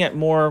sitting at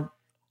more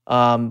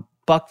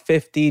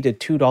 $1.50 to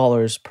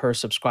 $2 per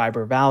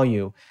subscriber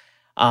value.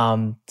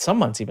 Some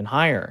months even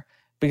higher,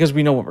 because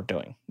we know what we're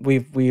doing.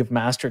 We've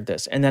mastered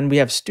this. And then we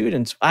have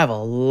students. I have a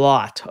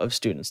lot of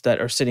students that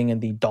are sitting in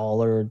the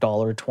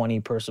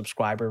 $1.20 per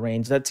subscriber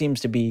range. That seems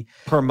to be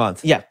per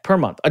month. Yeah, per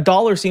month.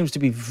 $1 seems to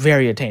be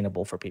very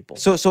attainable for people.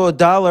 So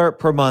 $1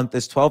 per month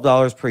is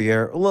 $12 per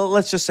year. Well,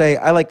 let's just say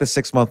I like the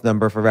 6-month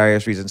number for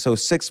various reasons. So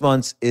 6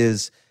 months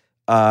is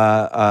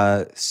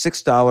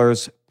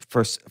 $6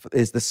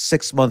 is the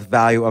 6-month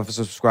value of a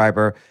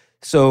subscriber.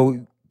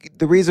 So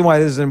the reason why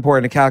this is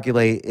important to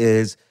calculate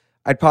is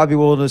I'd probably be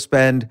willing to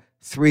spend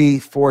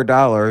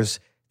 $3-4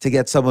 to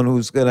get someone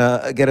who's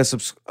gonna get a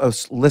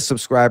list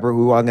subscriber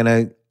who I'm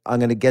gonna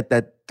get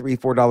that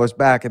 $3-4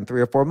 back in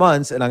 3 or 4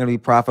 months, and I'm gonna be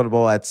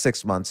profitable at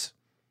 6 months.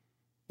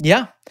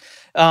 Yeah.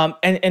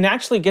 And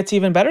actually gets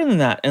even better than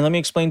that. And let me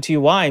explain to you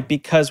why.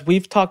 Because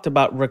we've talked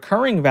about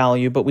recurring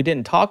value, but we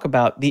didn't talk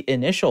about the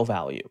initial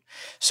value.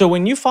 So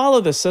when you follow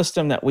the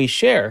system that we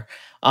share,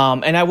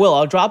 and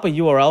I'll drop a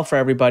URL for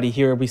everybody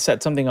here. We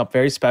set something up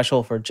very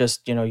special for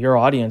just, your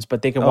audience,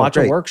 but they can watch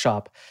a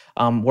workshop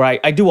where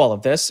I do all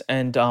of this,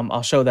 and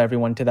I'll show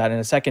everyone to that in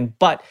a second.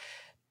 But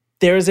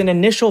there's an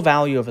initial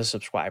value of a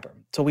subscriber.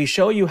 So we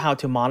show you how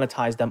to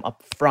monetize them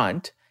up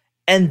front,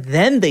 and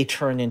then they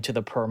turn into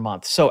the per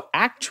month. So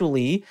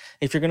actually,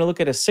 if you're going to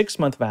look at a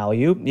 6-month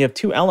value, you have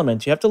 2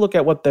 elements. You have to look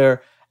at what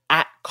their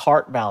at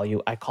cart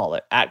value, I call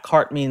it. At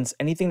cart means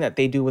anything that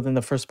they do within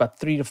the first about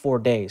 3 to 4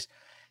 days.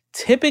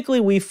 Typically,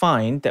 we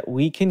find that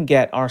we can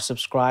get our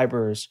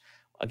subscribers,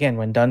 again,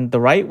 when done the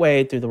right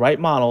way through the right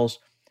models,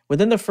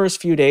 within the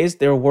first few days,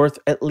 they're worth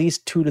at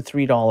least $2 to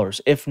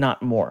 $3, if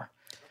not more.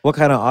 What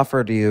kind of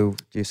offer do you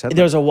set?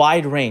 There's a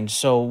wide range.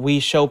 So we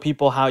show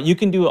people how you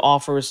can do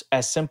offers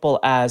as simple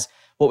as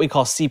what we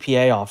call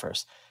CPA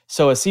offers.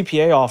 So a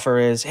CPA offer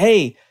is,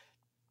 hey,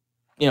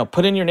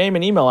 put in your name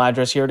and email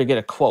address here to get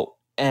a quote.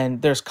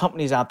 And there's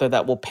companies out there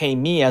that will pay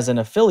me as an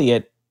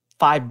affiliate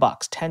 $5,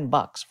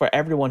 $10 for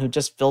everyone who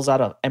just fills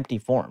out an empty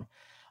form.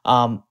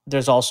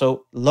 There's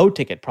also low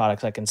ticket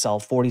products I can sell,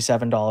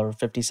 $47,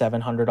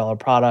 $57, $100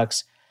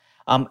 products.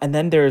 And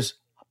then there's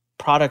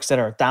products that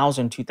are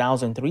 $1,000,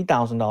 $2,000,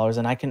 $3,000,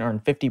 and I can earn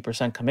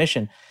 50%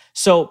 commission.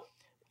 So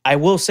I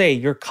will say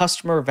your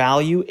customer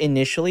value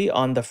initially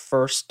on the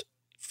first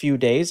few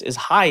days is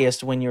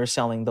highest when you're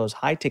selling those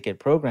high ticket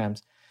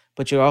programs,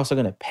 but you're also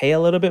going to pay a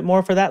little bit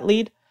more for that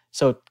lead.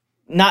 So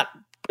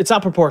it's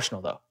not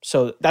proportional though.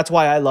 So that's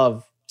why I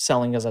love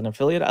selling as an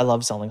affiliate. I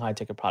love selling high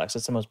ticket products.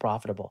 It's the most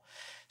profitable.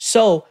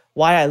 So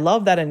why I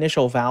love that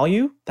initial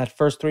value, that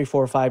first 3,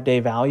 4, 5 day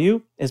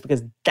value, is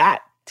because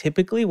that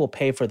typically will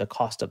pay for the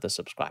cost of the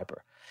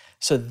subscriber.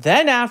 So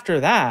then after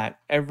that,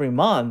 every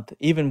month,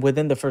 even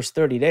within the first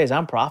 30 days,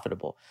 I'm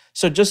profitable.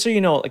 So just so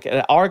you know, like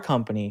at our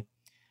company,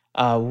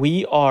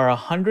 we are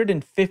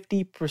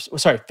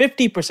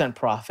 50%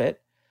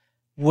 profit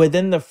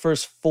within the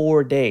first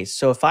 4 days.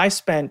 So if I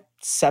spent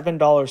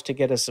 $7 to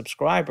get a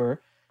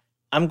subscriber,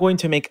 I'm going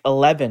to make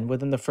 11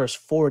 within the first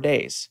 4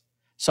 days.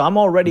 So I'm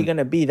already going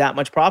to be that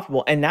much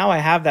profitable. And now I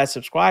have that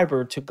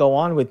subscriber to go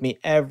on with me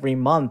every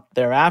month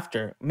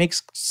thereafter. It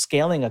makes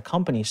scaling a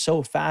company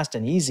so fast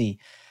and easy.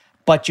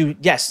 But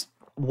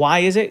why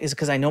is it? Is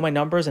because I know my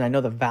numbers and I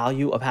know the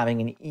value of having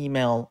an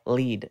email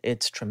lead.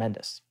 It's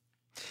tremendous.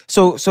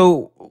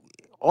 So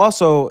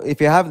also,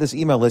 if you have this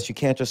email list, you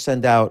can't just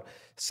send out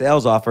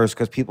sales offers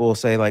because people will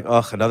say like,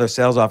 oh, another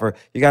sales offer.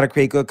 You got to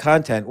create good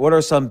content. What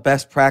are some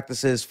best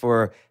practices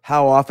for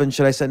how often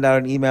should I send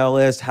out an email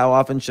list? How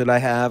often should I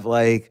have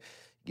my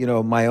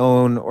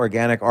own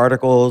organic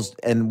articles?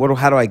 And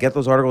how do I get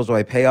those articles? Do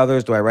I pay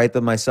others? Do I write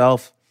them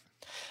myself?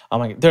 Oh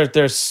my,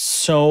 there's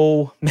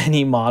so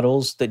many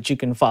models that you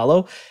can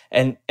follow,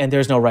 and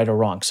there's no right or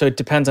wrong. So it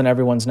depends on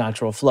everyone's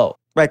natural flow.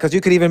 Right, because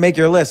you could even make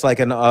your list like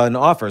an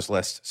offers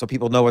list, so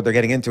people know what they're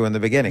getting into in the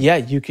beginning. Yeah,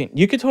 you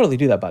could totally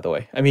do that. By the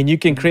way, I mean you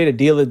can create a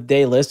deal of the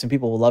day list, and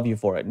people will love you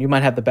for it. And you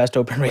might have the best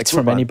open rates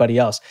from anybody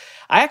else.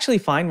 I actually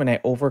find when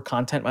I over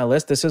content my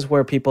list, this is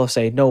where people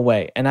say no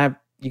way. And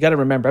you got to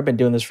remember, I've been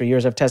doing this for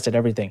years. I've tested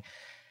everything.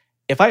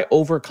 If I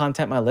over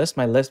content my list,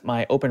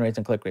 my open rates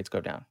and click rates go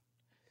down.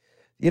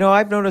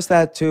 I've noticed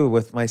that too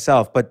with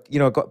myself, but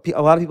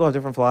a lot of people have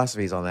different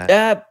philosophies on that.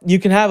 Yeah, you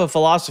can have a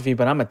philosophy,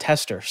 but I'm a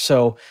tester.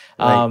 So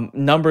Right.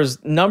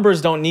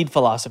 numbers don't need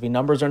philosophy.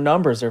 Numbers are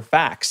numbers, they're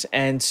facts.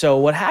 And so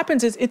what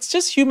happens is it's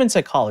just human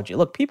psychology.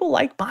 Look, people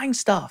like buying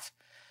stuff.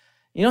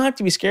 You don't have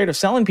to be scared of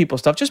selling people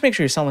stuff. Just make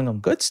sure you're selling them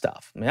good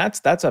stuff. I mean,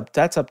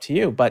 that's up to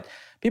you. But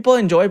people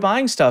enjoy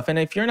buying stuff. And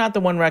if you're not the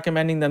one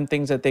recommending them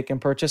things that they can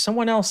purchase,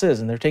 someone else is,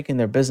 and they're taking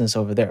their business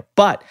over there.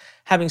 But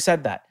having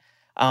said that,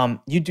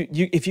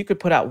 if you could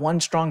put out one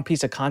strong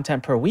piece of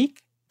content per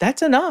week,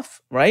 that's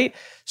enough, right?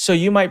 So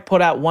you might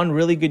put out one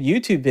really good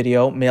YouTube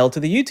video, mail to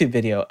the YouTube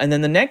video. And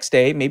then the next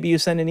day, maybe you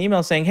send an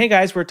email saying, hey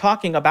guys, we're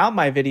talking about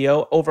my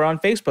video over on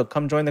Facebook.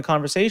 Come join the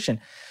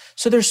conversation.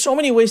 So there's so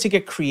many ways to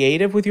get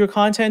creative with your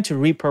content, to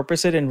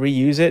repurpose it and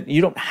reuse it.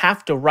 You don't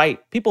have to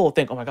write. People will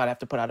think, oh my God, I have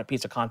to put out a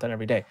piece of content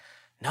every day.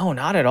 No,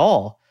 not at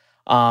all.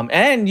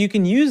 And you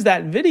can use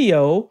that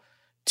video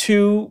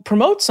to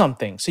promote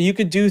something. So you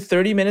could do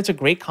 30 minutes of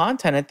great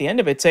content at the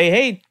end of it. Say,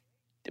 hey,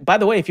 by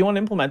the way, if you want to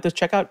implement this,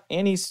 check out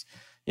Annie's,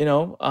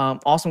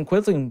 awesome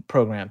Quizling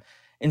program.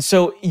 And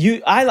so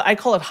I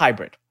call it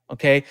hybrid.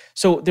 Okay.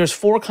 So there's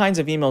 4 kinds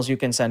of emails you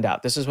can send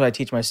out. This is what I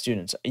teach my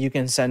students. You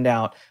can send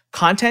out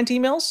content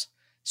emails,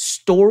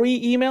 story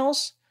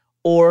emails,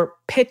 or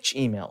pitch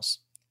emails.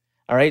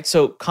 All right.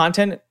 So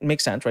content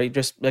makes sense, right?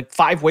 Just like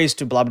 5 ways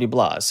to blah, blah,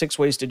 blah, 6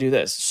 ways to do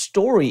this.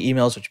 Story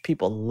emails, which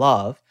people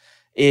love,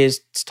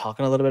 is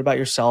talking a little bit about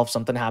yourself.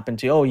 Something happened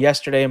to you. Oh,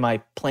 yesterday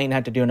my plane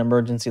had to do an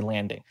emergency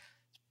landing.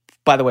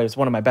 By the way, it was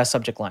one of my best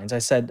subject lines. I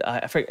said,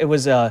 it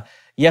was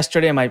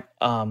yesterday my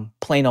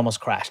plane almost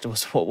crashed. It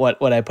was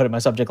what I put in my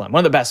subject line.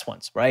 One of the best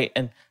ones, right?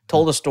 And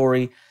told a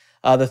story.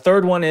 The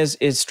third one is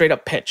straight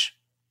up pitch.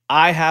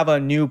 I have a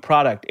new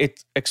product.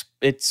 It's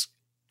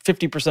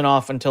 50%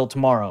 off until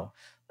tomorrow.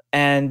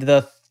 And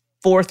the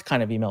fourth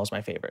kind of email is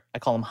my favorite. I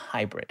call them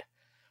hybrid,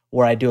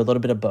 where I do a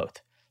little bit of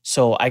both.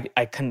 So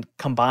I can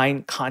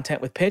combine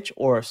content with pitch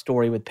or a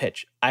story with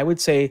pitch. I would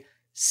say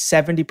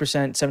 70%,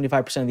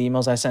 75% of the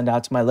emails I send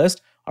out to my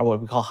list are what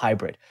we call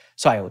hybrid.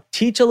 So I will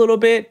teach a little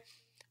bit,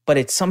 but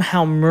it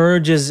somehow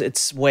merges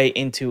its way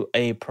into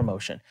a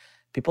promotion.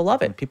 People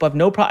love it. People have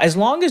no problem. As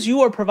long as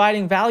you are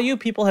providing value,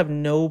 people have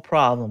no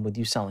problem with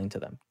you selling to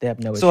them. They have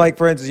no issue. So like,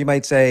 for instance, you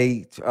might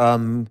say,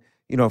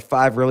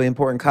 5 really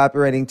important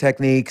copywriting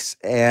techniques.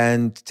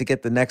 And to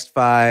get the next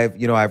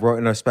 5, I've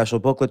written a special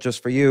booklet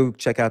just for you.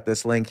 Check out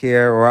this link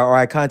here. Or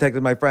I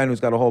contacted my friend who's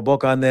got a whole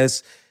book on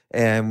this,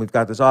 and we've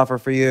got this offer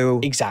for you.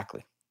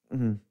 Exactly.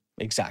 Mm-hmm.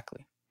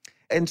 Exactly.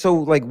 And so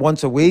like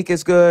once a week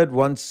is good.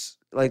 What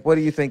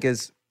do you think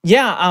is?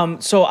 Yeah.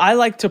 So I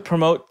like to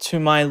promote to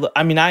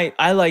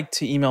I like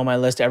to email my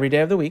list every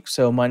day of the week.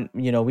 So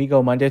we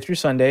go Monday through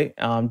Sunday.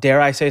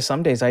 Dare I say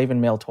some days I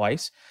even mail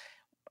twice.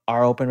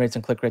 Our open rates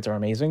and click rates are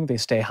amazing. They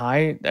stay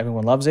high.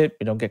 Everyone loves it.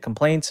 We don't get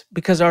complaints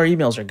because our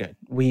emails are good.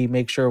 We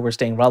make sure we're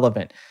staying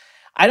relevant.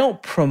 I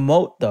don't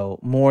promote though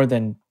more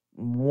than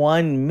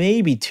 1,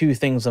 maybe 2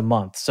 things a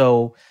month.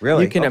 So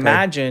really? You can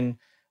imagine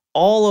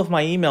all of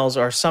my emails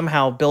are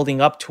somehow building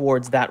up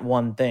towards that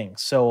one thing.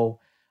 So,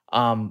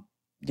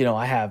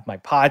 I have my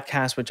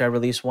podcast, which I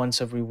release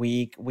once every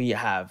week. We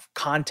have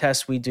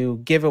contests we do,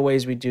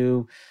 giveaways we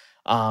do.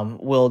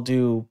 We'll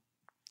do,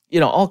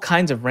 all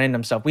kinds of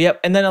random stuff.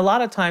 And then a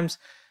lot of times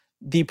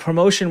the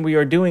promotion we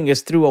are doing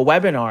is through a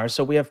webinar.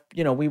 So we have,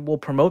 we will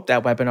promote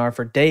that webinar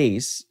for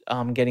days,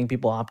 getting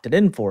people opted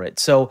in for it.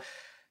 So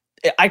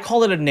I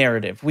call it a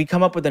narrative. We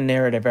come up with a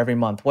narrative every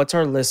month. What's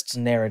our list's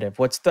narrative?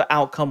 What's the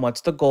outcome?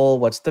 What's the goal?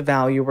 What's the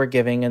value we're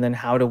giving? And then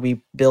how do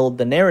we build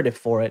the narrative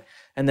for it?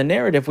 And the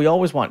narrative, we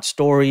always want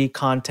story,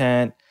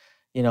 content,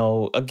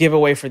 a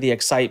giveaway for the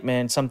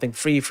excitement, something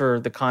free for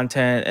the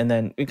content. And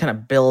then we kind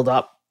of build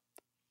up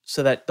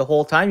so that the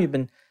whole time you've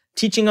been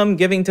teaching them,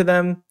 giving to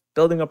them,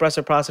 building up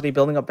reciprocity,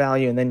 building up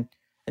value. And then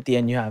at the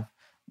end, you have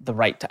the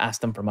right to ask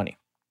them for money.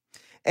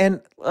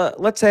 And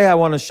let's say I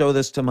want to show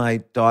this to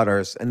my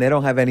daughters and they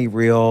don't have any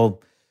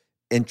real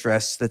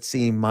interests that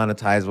seem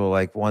monetizable.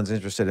 Like one's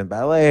interested in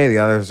ballet, the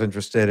other's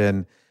interested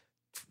in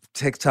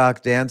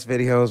TikTok dance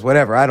videos,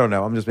 whatever. I don't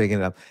know. I'm just making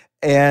it up.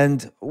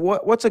 And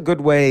what's a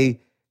good way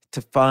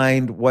to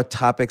find what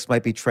topics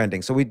might be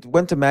trending? So we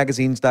went to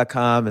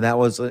magazines.com and that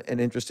was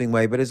an interesting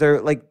way. But is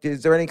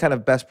there any kind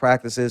of best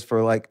practices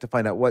for to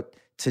find out what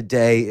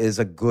today is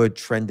a good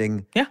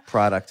trending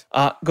product?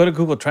 Go to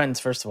Google Trends,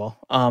 first of all.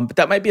 But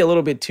that might be a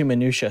little bit too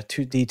minutia,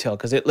 too detailed,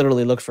 because it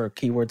literally looks for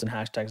keywords and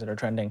hashtags that are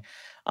trending.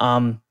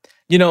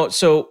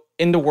 So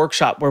in the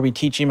workshop where we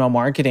teach email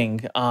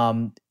marketing,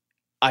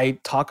 I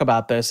talk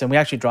about this, and we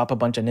actually drop a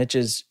bunch of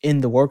niches in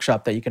the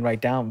workshop that you can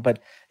write down. But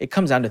it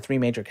comes down to 3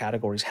 major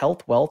categories: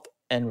 health, wealth,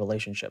 and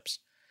relationships.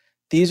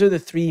 These are the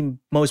 3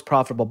 most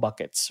profitable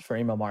buckets for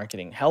email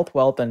marketing: health,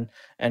 wealth, and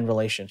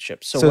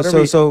relationships. So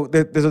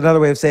there's another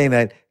way of saying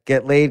that: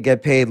 get laid,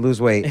 get paid,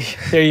 lose weight.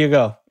 There you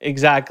go.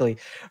 Exactly.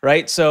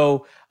 Right.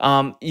 So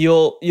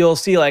you'll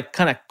see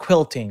kind of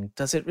quilting.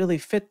 Does it really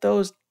fit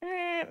those?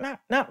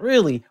 Not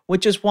really,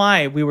 which is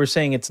why we were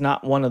saying it's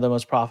not one of the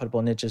most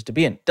profitable niches to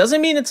be in.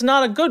 Doesn't mean it's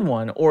not a good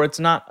one or it's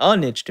not a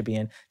niche to be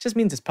in. It just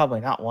means it's probably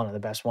not one of the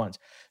best ones.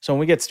 So when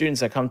we get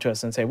students that come to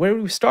us and say, where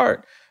do we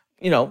start?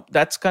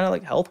 That's kind of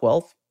like health,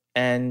 wealth,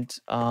 and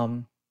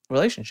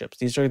relationships.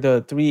 These are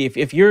the 3.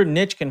 If your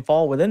niche can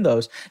fall within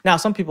those. Now,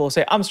 some people will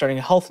say, I'm starting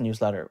a health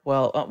newsletter.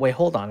 Well, wait,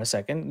 hold on a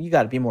second. You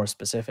got to be more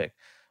specific.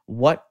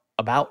 What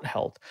about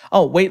health?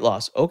 Oh, weight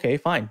loss. Okay,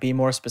 fine. Be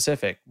more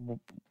specific.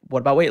 What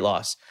about weight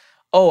loss?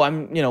 Oh,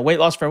 I'm, weight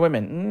loss for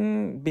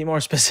women. Be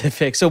more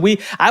specific. So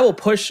I will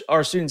push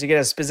our students to get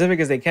as specific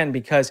as they can,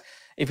 because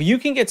if you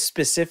can get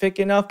specific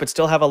enough, but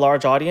still have a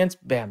large audience,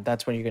 bam,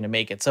 that's when you're going to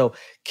make it. So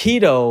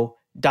keto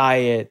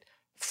diet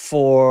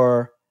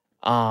for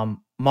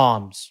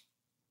moms,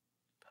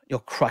 you'll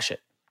crush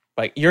it.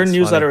 Like your That's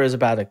newsletter funny. is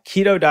about a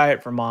keto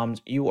diet for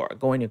moms. You are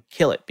going to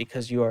kill it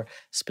because you are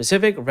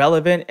specific,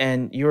 relevant,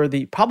 and you're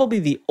probably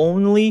the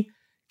only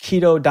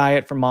keto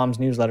diet for moms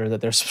newsletter that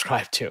they're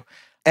subscribed to.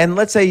 And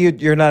let's say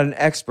you're not an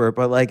expert,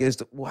 but like, is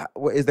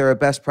there a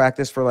best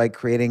practice for like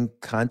creating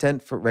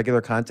content for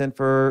regular content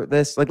for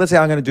this? Like, let's say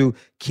I'm going to do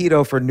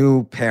keto for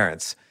new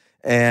parents,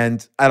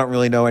 and I don't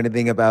really know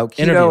anything about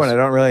keto, Interviews. and I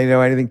don't really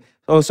know anything.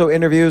 Oh, so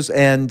interviews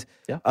and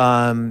Yeah.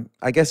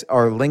 I guess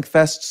our link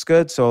fest's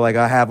good. So like,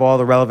 I have all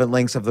the relevant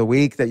links of the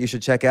week that you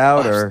should check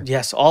out. Or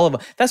Yes, all of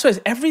them. That's why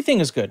everything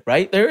is good,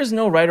 right? There is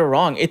no right or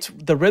wrong. It's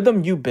the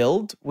rhythm you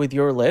build with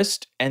your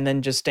list and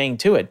then just staying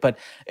to it. But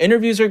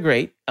interviews are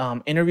great.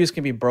 Interviews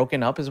can be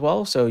broken up as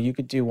well. So you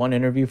could do one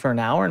interview for an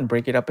hour and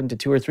break it up into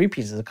 2 or 3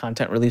 pieces of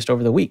content released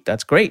over the week.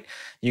 That's great.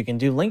 You can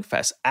do link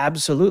fest.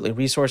 Absolutely.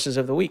 Resources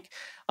of the week.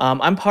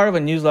 I'm part of a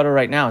newsletter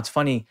right now. It's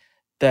funny.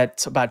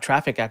 That's about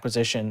traffic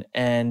acquisition,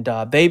 and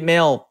they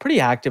mail pretty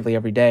actively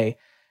every day.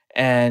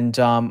 And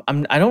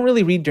I don't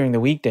really read during the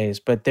weekdays,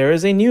 but there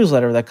is a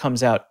newsletter that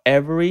comes out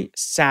every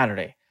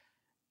Saturday,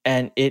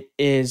 and it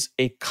is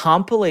a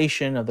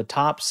compilation of the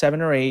top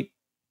 7 or 8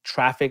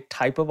 traffic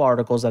type of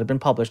articles that have been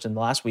published in the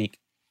last week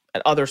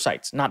at other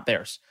sites, not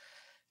theirs.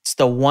 It's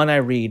the one I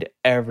read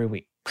every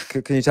week.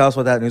 can you tell us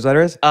what that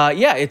newsletter is?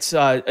 Yeah,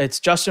 it's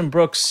Justin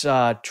Brooks.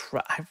 I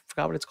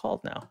forgot what it's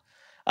called now.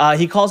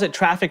 He calls it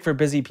Traffic for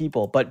Busy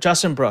People, but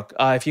Justin Brook,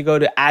 if you go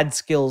to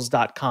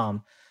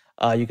adskills.com,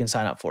 you can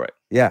sign up for it.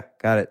 Yeah,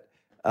 got it.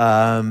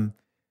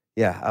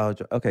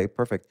 Okay,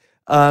 perfect.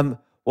 Well,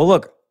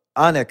 look,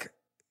 Anik,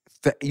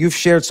 you've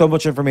shared so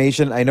much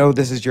information. I know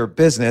this is your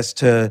business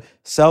to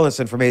sell this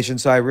information,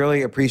 so I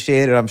really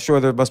appreciate it. I'm sure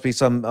there must be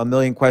a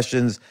million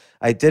questions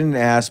I didn't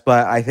ask,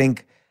 but I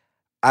think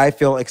I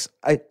feel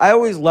I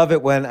always love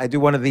it when I do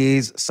one of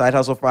these Side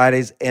Hustle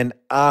Fridays and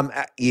I'm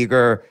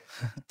eager.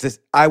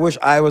 I wish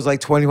I was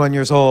like 21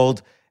 years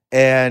old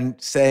and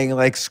saying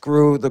like,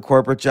 screw the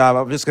corporate job.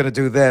 I'm just going to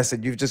do this.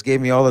 And you've just gave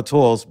me all the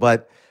tools,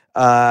 but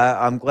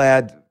I'm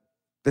glad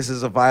this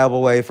is a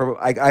viable way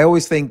for, I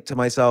always think to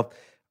myself,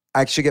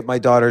 I should get my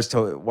daughters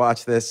to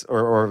watch this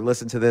or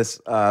listen to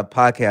this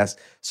podcast.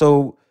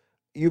 So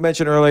you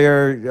mentioned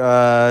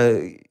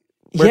earlier,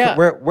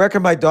 where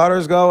can my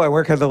daughters go and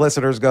where can the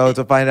listeners go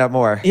to find out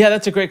more? Yeah,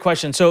 that's a great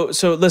question. So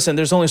listen,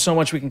 there's only so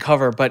much we can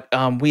cover, but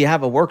we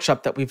have a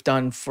workshop that we've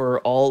done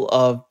for all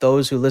of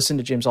those who listen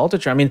to James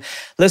Altucher. I mean,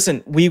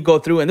 listen, we go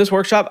through in this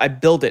workshop, I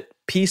build it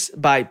piece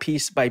by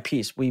piece by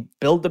piece. We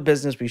build the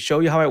business. We show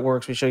you how it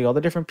works. We show you all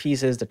the different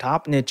pieces, the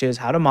top niches,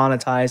 how to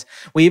monetize.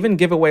 We even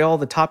give away all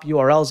the top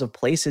URLs of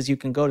places you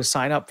can go to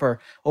sign up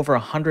for over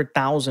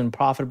 100,000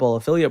 profitable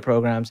affiliate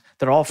programs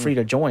that are all free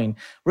to join.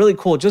 Really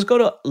cool. Just go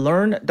to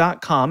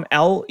learn.com,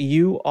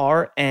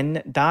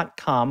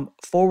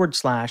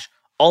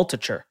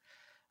 LURN.com/Altucher.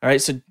 All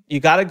right. So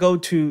you got to go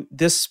to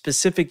this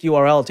specific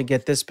URL to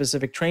get this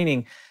specific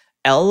training.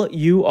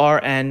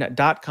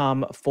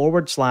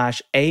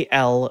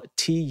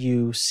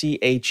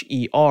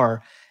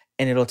 LURN.com/ALTUCHER,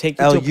 and it'll take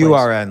you to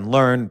LURN,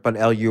 learn, but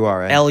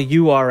LURN.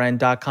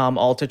 LURN.com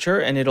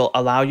Altucher, and it'll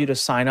allow you to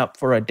sign up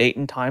for a date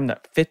and time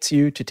that fits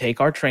you to take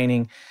our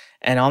training.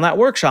 And on that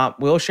workshop,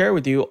 we'll share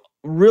with you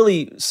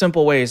really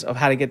simple ways of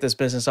how to get this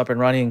business up and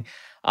running,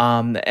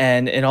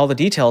 and in all the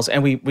details.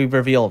 And we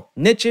reveal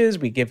niches.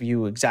 We give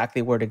you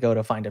exactly where to go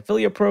to find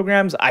affiliate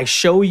programs. I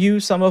show you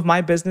some of my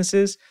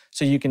businesses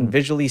so you can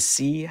visually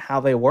see how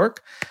they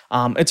work.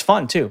 It's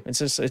fun too.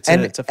 It's a fun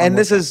and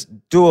this workshop. is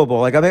doable.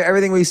 Like, I mean,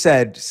 everything we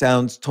said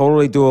sounds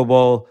totally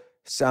doable.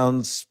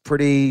 Sounds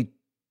pretty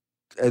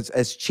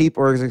as cheap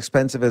or as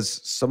expensive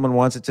as someone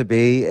wants it to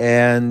be,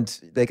 and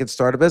they could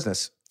start a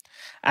business.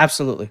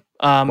 Absolutely.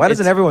 Why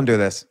doesn't everyone do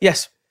this?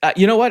 Yes.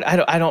 You know what?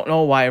 I don't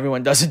know why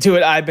everyone doesn't do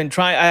it. I've been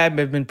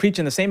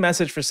preaching the same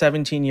message for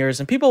 17 years,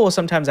 and people will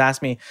sometimes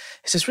ask me,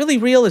 is this really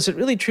real? Is it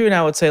really true? And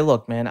I would say,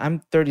 look, man, I'm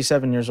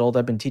 37 years old.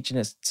 I've been teaching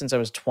this since I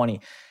was 20.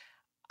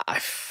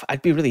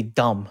 I'd be really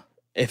dumb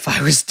if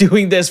I was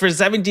doing this for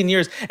 17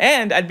 years.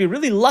 And I'd be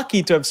really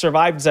lucky to have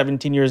survived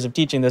 17 years of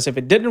teaching this if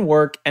it didn't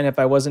work and if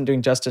I wasn't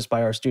doing justice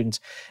by our students.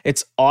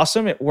 It's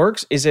awesome. It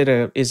works. Is it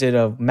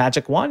a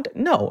magic wand?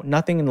 No,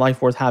 nothing in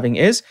life worth having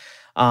is.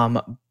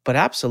 But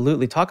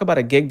absolutely, talk about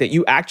a gig that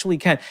you actually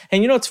can.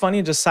 And you know, it's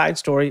funny, just side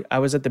story. I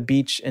was at the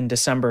beach in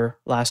December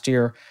last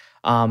year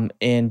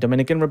in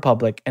Dominican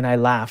Republic, and I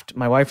laughed.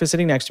 My wife was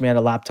sitting next to me, I had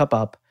a laptop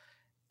up,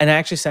 and I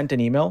actually sent an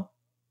email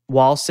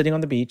while sitting on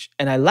the beach,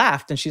 and I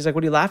laughed, and she's like,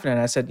 what are you laughing at?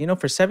 And I said, you know,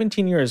 for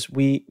 17 years,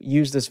 we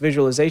used this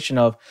visualization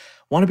of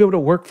want to be able to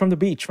work from the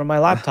beach from my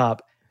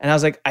laptop. And I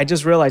was like, I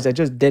just realized I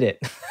just did it.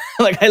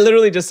 Like, I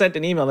literally just sent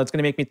an email that's going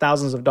to make me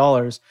thousands of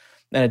dollars.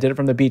 And I did it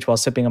from the beach while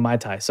sipping a Mai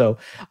Tai. So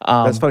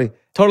that's funny.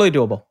 Totally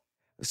doable.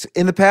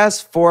 In the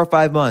past 4 or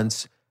 5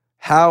 months,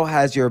 how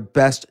has your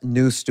best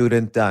new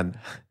student done?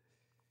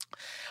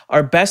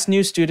 Our best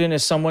new student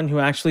is someone who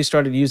actually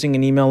started using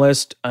an email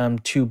list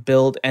to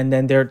build, and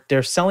then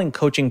they're selling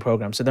coaching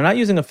programs. So they're not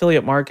using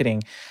affiliate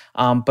marketing,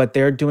 but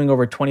they're doing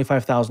over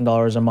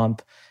 $25,000 a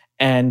month,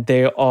 and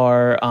they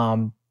are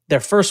their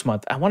first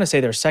month. I want to say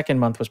their second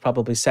month was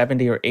probably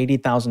 $70,000 or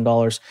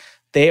 $80,000.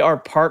 They are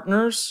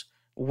partners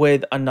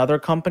with another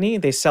company.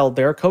 They sell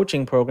their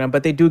coaching program,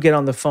 but they do get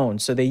on the phone.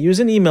 So they use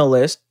an email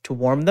list to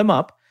warm them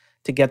up,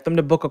 to get them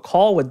to book a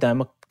call with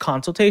them, a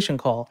consultation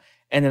call.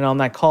 And then on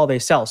that call, they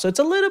sell. So it's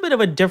a little bit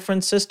of a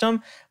different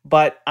system.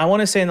 But I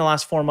want to say in the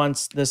last 4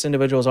 months, this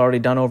individual has already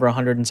done over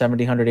 $170,000,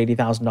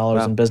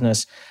 $180,000 in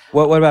business.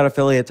 What about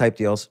affiliate type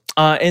deals?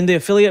 In the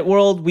affiliate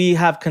world, we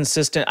have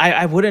consistent,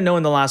 I wouldn't know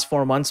in the last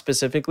 4 months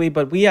specifically,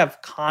 but we have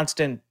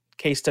constant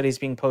case studies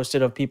being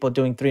posted of people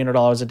doing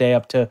 $300 a day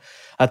up to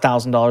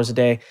 $1,000 a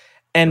day.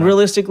 And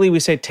realistically,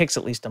 we say it takes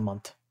at least a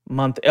month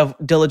of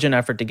diligent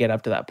effort to get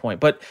up to that point.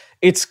 But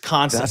it's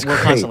constant. That's We're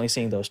great. constantly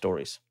seeing those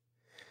stories.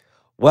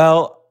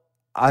 Well,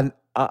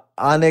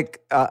 Anik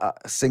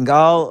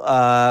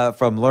Singal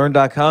from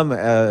learn.com,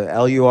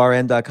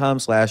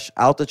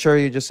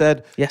 LURN.com/Altucher, you just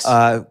said. Yes.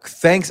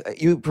 Thanks.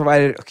 You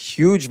provided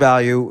huge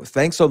value.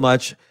 Thanks so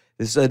much.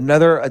 This is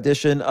another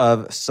edition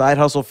of Side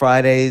Hustle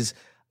Fridays.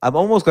 I'm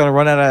almost going to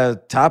run out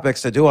of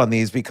topics to do on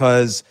these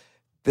because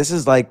this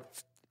is like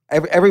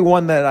every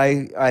one that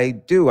I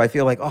do, I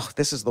feel like, oh,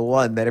 this is the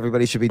one that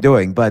everybody should be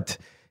doing. But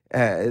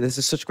this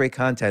is such great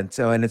content.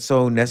 And it's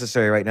so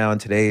necessary right now in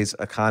today's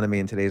economy,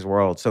 in today's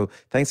world. So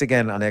thanks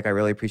again, Anik. I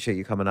really appreciate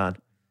you coming on.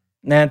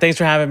 Man, thanks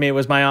for having me. It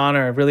was my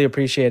honor. I really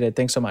appreciate it.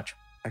 Thanks so much.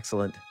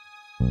 Excellent.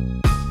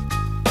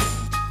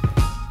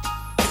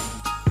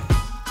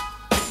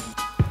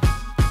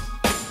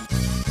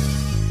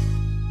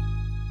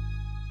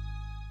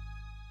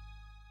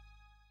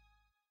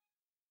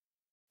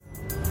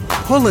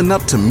 Pulling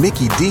up to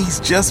Mickey D's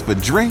just for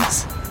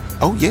drinks?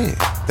 Oh yeah,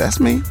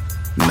 that's me.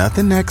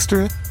 Nothing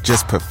extra,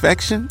 just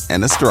perfection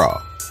and a straw.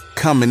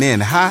 Coming in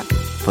hot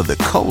for the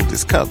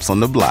coldest cups on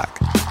the block.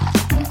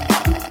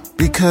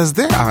 Because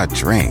there are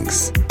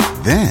drinks.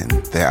 Then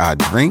there are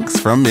drinks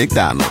from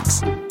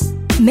McDonald's.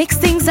 Mix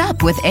things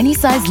up with any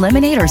size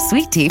lemonade or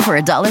sweet tea for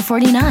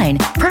 $1.49.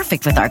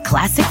 Perfect with our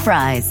classic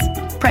fries.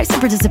 Price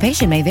and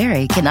participation may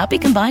vary. Cannot be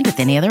combined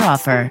with any other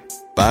offer.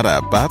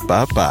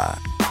 Ba-da-ba-ba-ba.